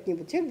пугать не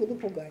буду, теперь буду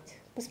пугать.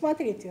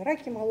 Посмотрите,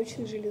 раки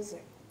молочной железы.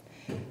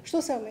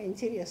 Что самое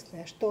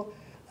интересное, что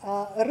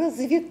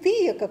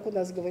развитые, как у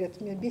нас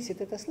говорят, меня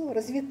бесит это слово,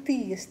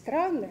 развитые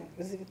страны,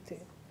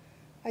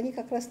 они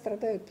как раз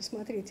страдают,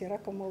 посмотрите,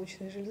 раком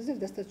молочной железы в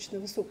достаточно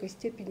высокой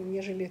степени,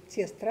 нежели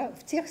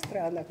в тех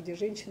странах, где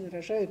женщины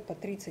рожают по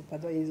 30, по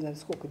 2, я не знаю,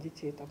 сколько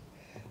детей там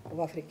в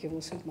Африке, в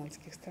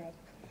мусульманских странах.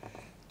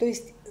 То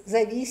есть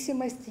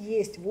зависимость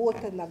есть, вот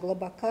она,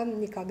 Глобокан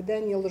никогда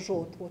не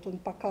лжет, вот он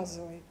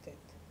показывает это.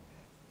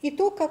 И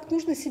то, как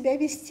нужно себя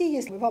вести,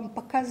 если вам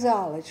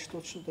показалось,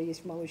 что что-то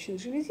есть в молочной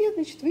железе,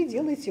 значит, вы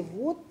делаете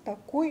вот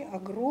такой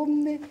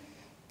огромный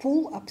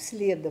пул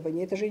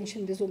обследований. Это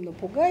женщин безумно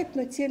пугает,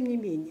 но тем не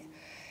менее.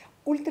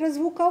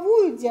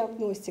 Ультразвуковую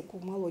диагностику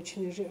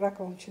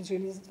рака молочной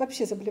железы,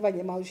 вообще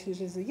заболевания молочной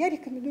железы, я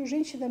рекомендую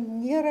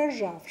женщинам не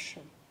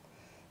рожавшим.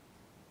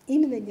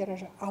 Именно не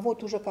рожавшим. А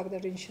вот уже когда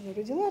женщина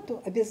родила,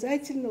 то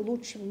обязательно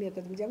лучшим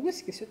методом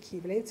диагностики все-таки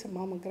является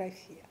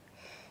маммография.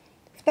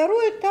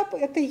 Второй этап –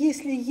 это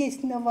если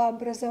есть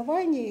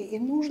новообразование и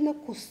нужно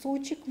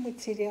кусочек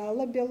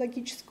материала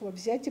биологического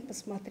взять и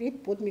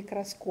посмотреть под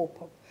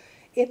микроскопом.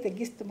 Это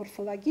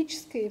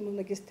гистоморфологическое,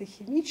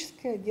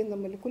 иммуногистохимическое,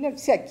 геномолекулярное,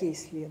 всякие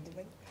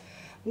исследования.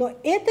 Но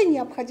это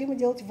необходимо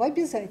делать в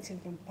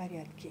обязательном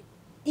порядке.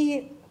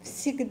 И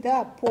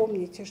всегда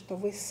помните, что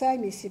вы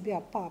сами себя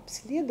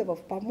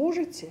пообследовав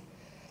поможете,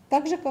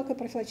 так же, как и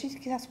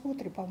профилактические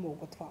осмотры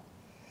помогут вам.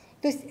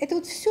 То есть это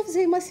вот все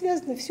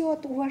взаимосвязано, все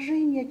от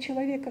уважения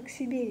человека к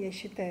себе, я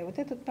считаю. Вот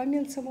этот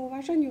момент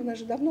самоуважения у нас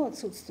же давно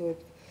отсутствует,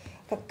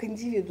 как к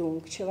индивидууму,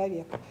 к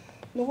человеку.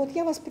 Но вот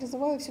я вас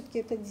призываю все-таки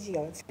это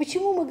делать.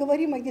 Почему мы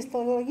говорим о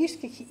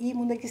гистологических и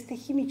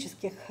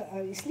иммуногистохимических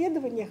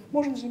исследованиях?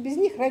 Можно же без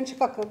них. Раньше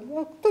как?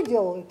 Кто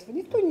делал этого?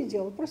 Никто не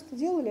делал, просто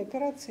делали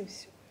операции и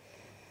все.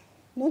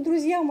 Но,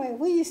 друзья мои,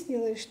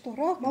 выяснилось, что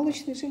рак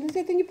молочной железы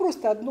 – это не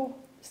просто одно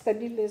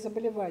стабильное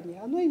заболевание.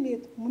 Оно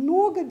имеет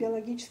много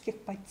биологических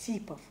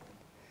подтипов.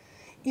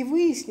 И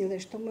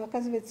выяснилось, что мы,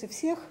 оказывается,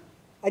 всех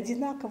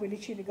одинаково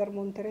лечили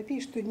гормонотерапией,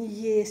 что не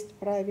есть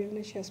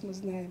правильно, сейчас мы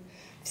знаем.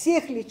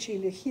 Всех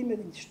лечили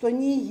химией, что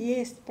не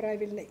есть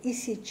правильно. И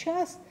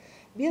сейчас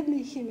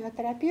бедные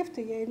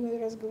химиотерапевты, я иной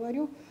раз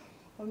говорю,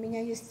 у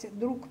меня есть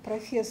друг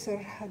профессор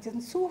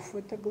Одинцов,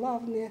 это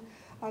главный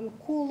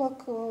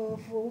онколог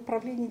в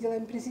управлении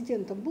делами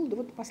президента был до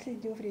вот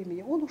последнего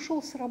времени. Он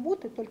ушел с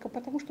работы только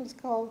потому, что он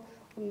сказал,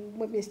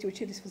 мы вместе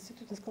учились в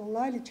институте, он сказал: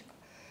 Лалечка,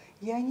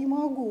 я не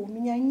могу, у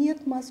меня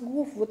нет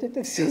мозгов вот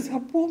это все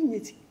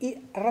запомнить и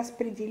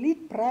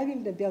распределить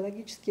правильно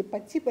биологические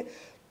подтипы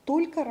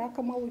только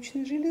рака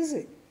молочной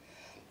железы.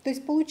 То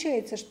есть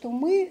получается, что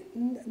мы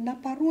на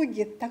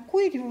пороге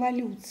такой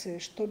революции,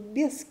 что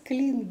без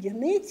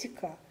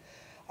клин-генетика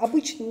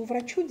обычному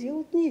врачу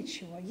делать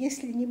нечего.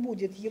 Если не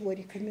будет его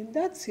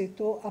рекомендации,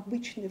 то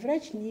обычный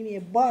врач, не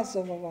имея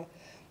базового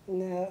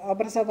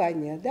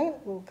образования, да,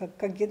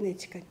 как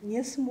генетика,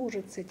 не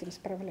сможет с этим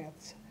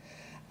справляться.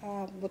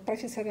 вот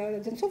профессор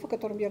Одинцов, о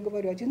котором я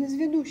говорю, один из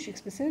ведущих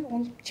специалистов,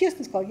 он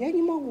честно сказал, я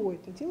не могу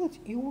это делать,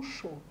 и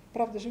ушел.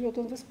 Правда, живет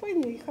он в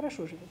Испании и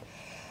хорошо живет.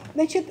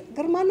 Значит,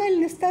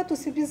 гормональный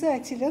статус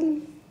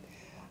обязателен.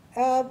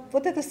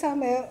 Вот это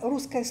самое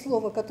русское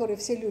слово, которое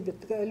все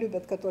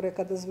любят, которое,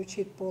 когда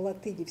звучит по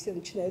латыни, все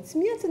начинают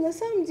смеяться, на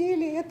самом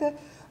деле это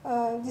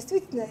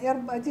действительно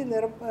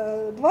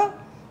R1, R2,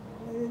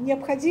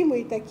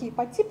 необходимые такие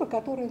подтипы,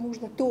 которые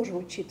нужно тоже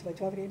учитывать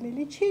во время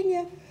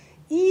лечения.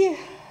 И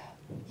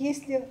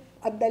если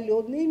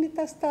отдаленные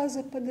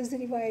метастазы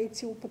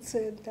подозреваете у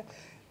пациента,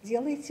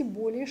 делайте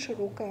более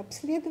широкое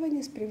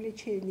обследование с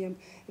привлечением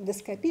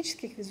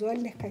эндоскопических,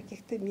 визуальных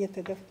каких-то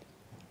методов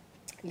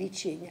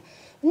лечения.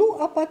 Ну,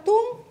 а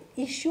потом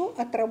еще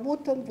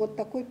отработан вот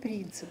такой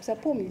принцип.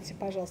 Запомните,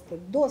 пожалуйста,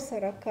 до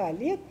 40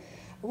 лет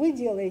вы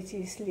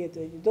делаете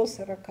исследования, до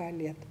 40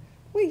 лет.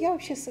 Я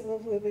вообще,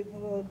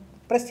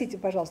 простите,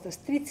 пожалуйста, с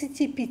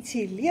 35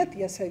 лет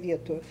я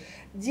советую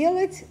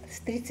делать с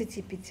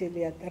 35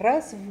 лет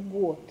раз в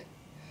год.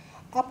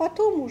 А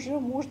потом уже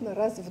можно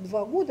раз в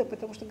 2 года,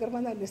 потому что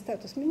гормональный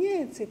статус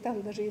меняется, и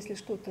там даже если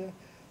что-то,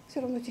 все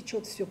равно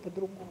течет все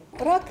по-другому.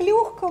 Рак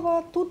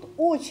легкого, тут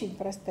очень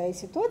простая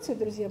ситуация,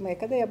 друзья мои.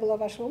 Когда я была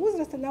вашего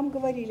возраста, нам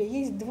говорили,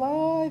 есть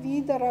 2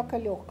 вида рака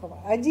легкого.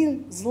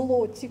 Один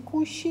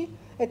злотекущий,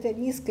 это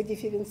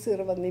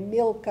низкодифференцированный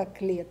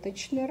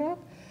мелкоклеточный рак,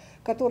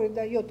 который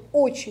дает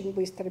очень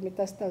быстро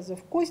метастазы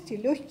в кости,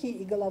 легкие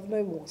и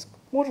головной мозг.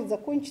 Может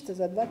закончиться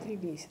за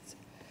 2-3 месяца.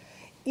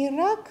 И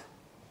рак,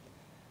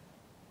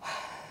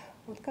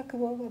 вот как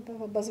его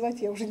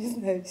обозвать, я уже не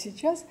знаю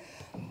сейчас,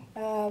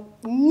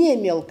 не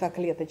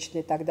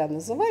мелкоклеточный тогда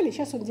называли,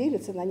 сейчас он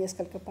делится на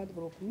несколько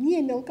подгрупп.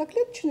 Не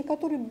мелкоклеточный,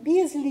 который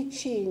без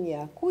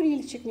лечения,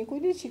 курильщик, не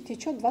курильщик,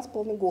 течет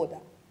 2,5 года.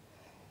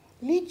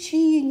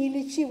 Лечи, не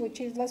лечи, вот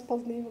через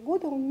 2,5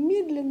 года он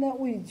медленно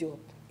уйдет.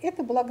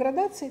 Это была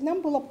градация, и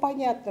нам было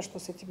понятно, что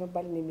с этими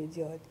больными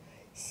делать.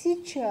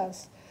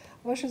 Сейчас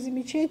ваши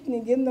замечательные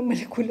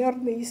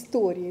генно-молекулярные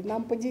истории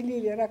нам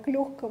поделили рак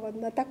легкого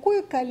на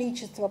такое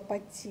количество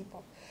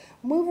подтипов.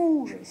 Мы в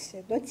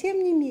ужасе, но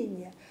тем не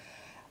менее,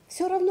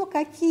 все равно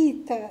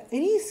какие-то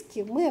риски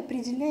мы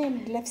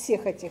определяем для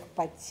всех этих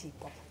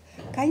подтипов.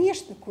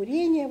 Конечно,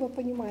 курение, вы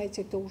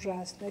понимаете, это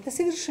ужасно, это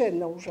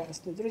совершенно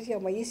ужасно. Друзья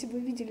мои, если бы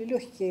вы видели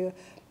легкие,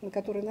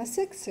 которые на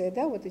секции,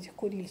 да, вот этих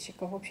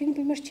курильщиков, вообще не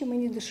понимаешь, чем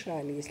они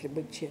дышали, если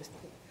быть честным.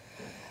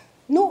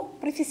 Но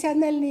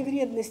профессиональные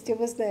вредности,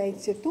 вы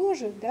знаете,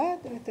 тоже, да,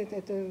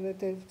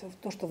 это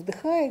то, что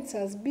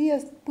вдыхается,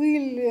 асбест,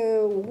 пыль,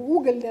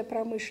 угольная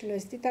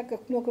промышленность, и так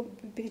как много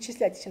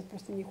перечислять сейчас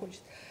просто не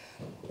хочется.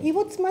 И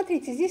вот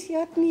смотрите, здесь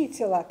я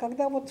отметила,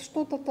 когда вот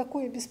что-то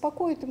такое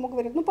беспокоит, ему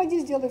говорят, ну пойди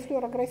сделай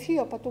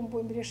флюорографию, а потом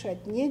будем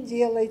решать. Не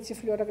делайте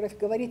флюорографию,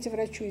 говорите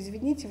врачу,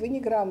 извините, вы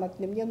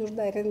неграмотны, мне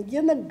нужна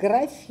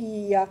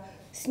рентгенография,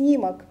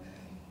 снимок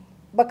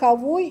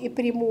боковой и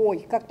прямой,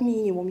 как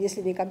минимум,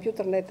 если не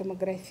компьютерная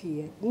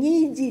томография.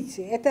 Не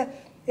идите, это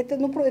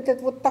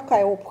вот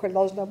такая опухоль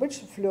должна быть,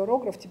 чтобы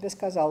флюорограф тебе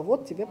сказал,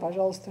 вот тебе,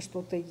 пожалуйста,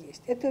 что-то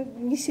есть. Это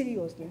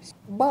несерьезно.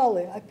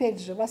 Баллы, опять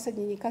же, вас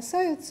они не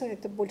касаются,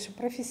 это больше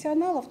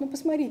профессионалов. Но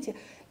посмотрите,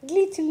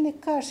 длительный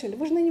кашель,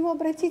 вы же на него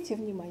обратите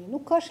внимание. Ну,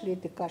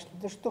 кашляет и кашляет,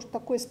 да что ж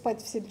такое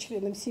спать всем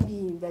членам семьи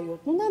не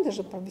дает. Ну, надо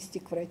же провести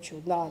к врачу,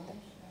 надо.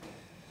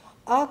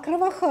 А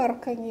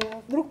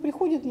кровохарканье, вдруг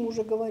приходит муж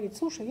и говорит,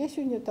 слушай, я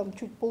сегодня там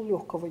чуть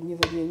поллегкого не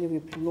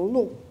выплюнул,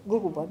 ну,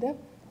 грубо, да?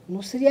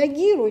 Ну,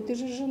 среагируй, ты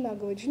же жена,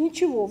 говоришь,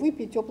 ничего,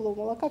 выпей теплого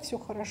молока, все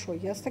хорошо.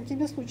 Я с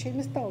такими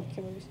случаями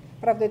сталкиваюсь.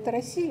 Правда, это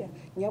Россия,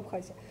 не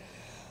Абхазия.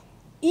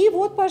 И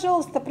вот,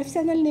 пожалуйста,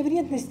 профессиональные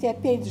вредности,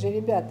 опять же,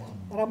 ребят,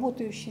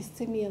 работающие с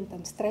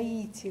цементом,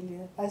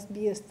 строители,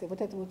 асбесты,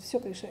 вот это вот все,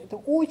 конечно, это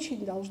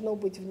очень должно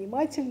быть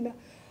внимательно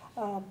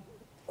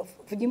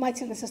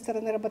со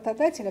стороны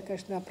работодателя,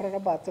 конечно,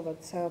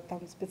 прорабатываться, там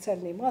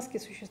специальные маски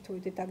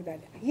существуют и так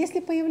далее. Если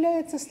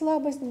появляется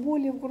слабость,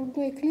 боли в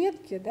грудной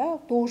клетке, да,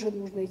 тоже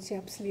нужно идти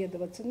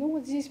обследоваться. Ну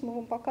вот здесь мы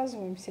вам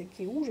показываем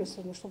всякие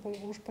ужасы, но чтобы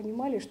вы уж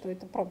понимали, что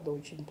это правда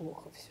очень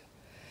плохо все.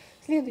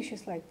 Следующий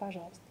слайд,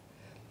 пожалуйста.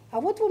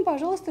 А вот вам,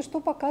 пожалуйста, что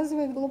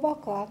показывает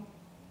глубока.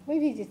 Вы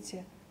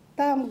видите,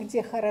 там,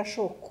 где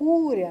хорошо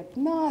курят,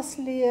 нас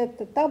ли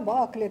это,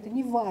 табак ли это,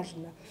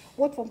 неважно.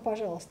 Вот вам,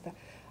 пожалуйста,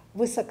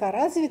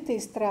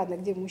 высокоразвитые страны,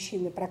 где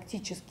мужчины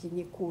практически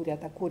не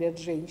курят, а курят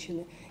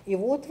женщины. И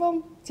вот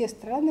вам те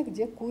страны,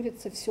 где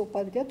курится все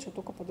подряд, что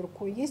только под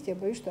рукой есть. Я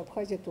боюсь, что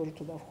Абхазия тоже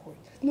туда входит.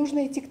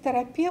 Нужно идти к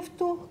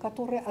терапевту,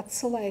 который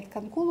отсылает к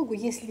онкологу,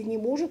 если не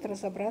может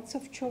разобраться,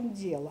 в чем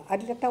дело. А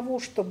для того,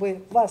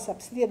 чтобы вас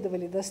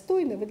обследовали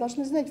достойно, вы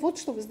должны знать, вот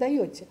что вы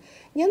сдаете.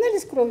 Не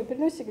анализ крови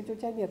приносите, говорите, у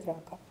тебя нет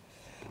рака.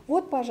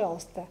 Вот,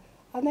 пожалуйста.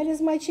 Анализ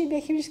мочи,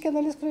 биохимический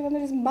анализ крови,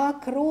 анализ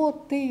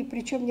мокроты,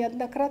 причем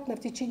неоднократно в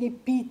течение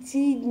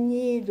 5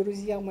 дней,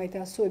 друзья мои,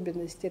 это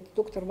особенности, это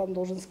доктор вам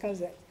должен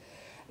сказать.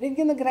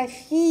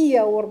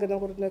 Рентгенография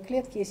органов грудной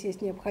клетки, если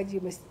есть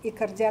необходимость, и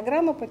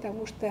кардиограмма,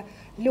 потому что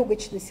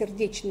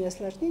легочно-сердечные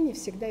осложнения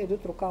всегда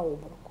идут рука об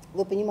руку.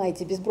 Вы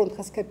понимаете, без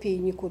бронхоскопии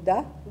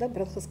никуда. Да?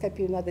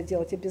 Бронхоскопию надо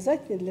делать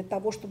обязательно для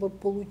того, чтобы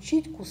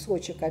получить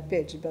кусочек,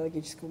 опять же,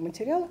 биологического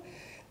материала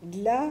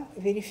для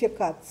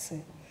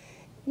верификации.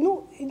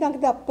 Ну,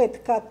 иногда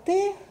ПЭТ-КТ,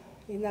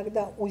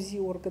 иногда УЗИ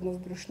органов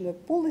брюшной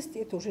полости,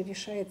 это уже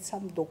решает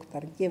сам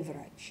доктор, не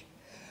врач.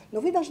 Но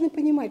вы должны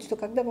понимать, что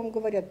когда вам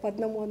говорят по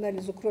одному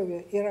анализу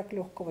крови и рак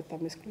легкого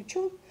там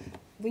исключен,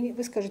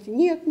 вы скажете,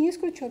 нет, не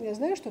исключен, я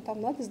знаю, что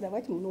там надо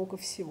сдавать много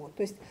всего.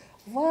 То есть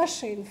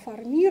ваша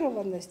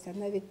информированность,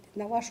 она ведь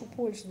на вашу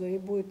пользу и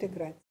будет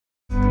играть.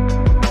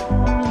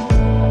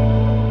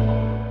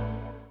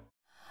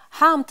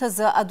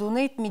 Ҳаамҭазы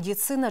адунеитә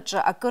медицинаҿы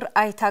акыр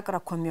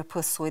аиҭакрақәа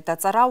мҩаԥысуеит.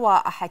 Аҵарауаа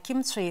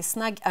аҳақьымцәа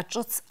еснагь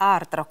аҿыц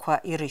аартрақәа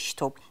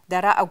ирышьҭоуп.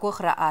 Дара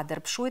агәыӷра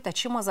аадырԥшуеит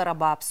ачымазара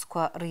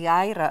бааԥсқәа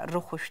риааира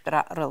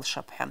рыхәышәтәра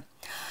рылшап ҳәа.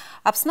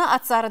 Аԥсны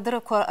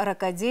Аҭҵаарадыррақәа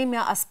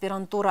Ракадемиа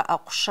аспирантура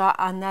аҟәша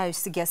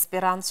анаҩсгьы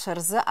аспирантцәа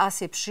рзы ас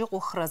еиԥш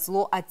иҟоу хра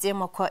злоу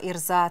атемақәа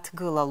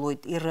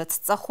ирзааҭгылалоит,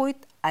 ирыцҵахоит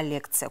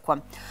алекциақәа.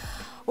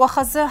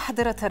 Уахазы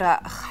ҳдырраҭара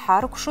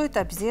ҳаркәшоит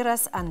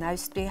абзиараз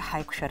анаҩстәи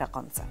ҳаиқәшәара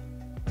аҟынӡа.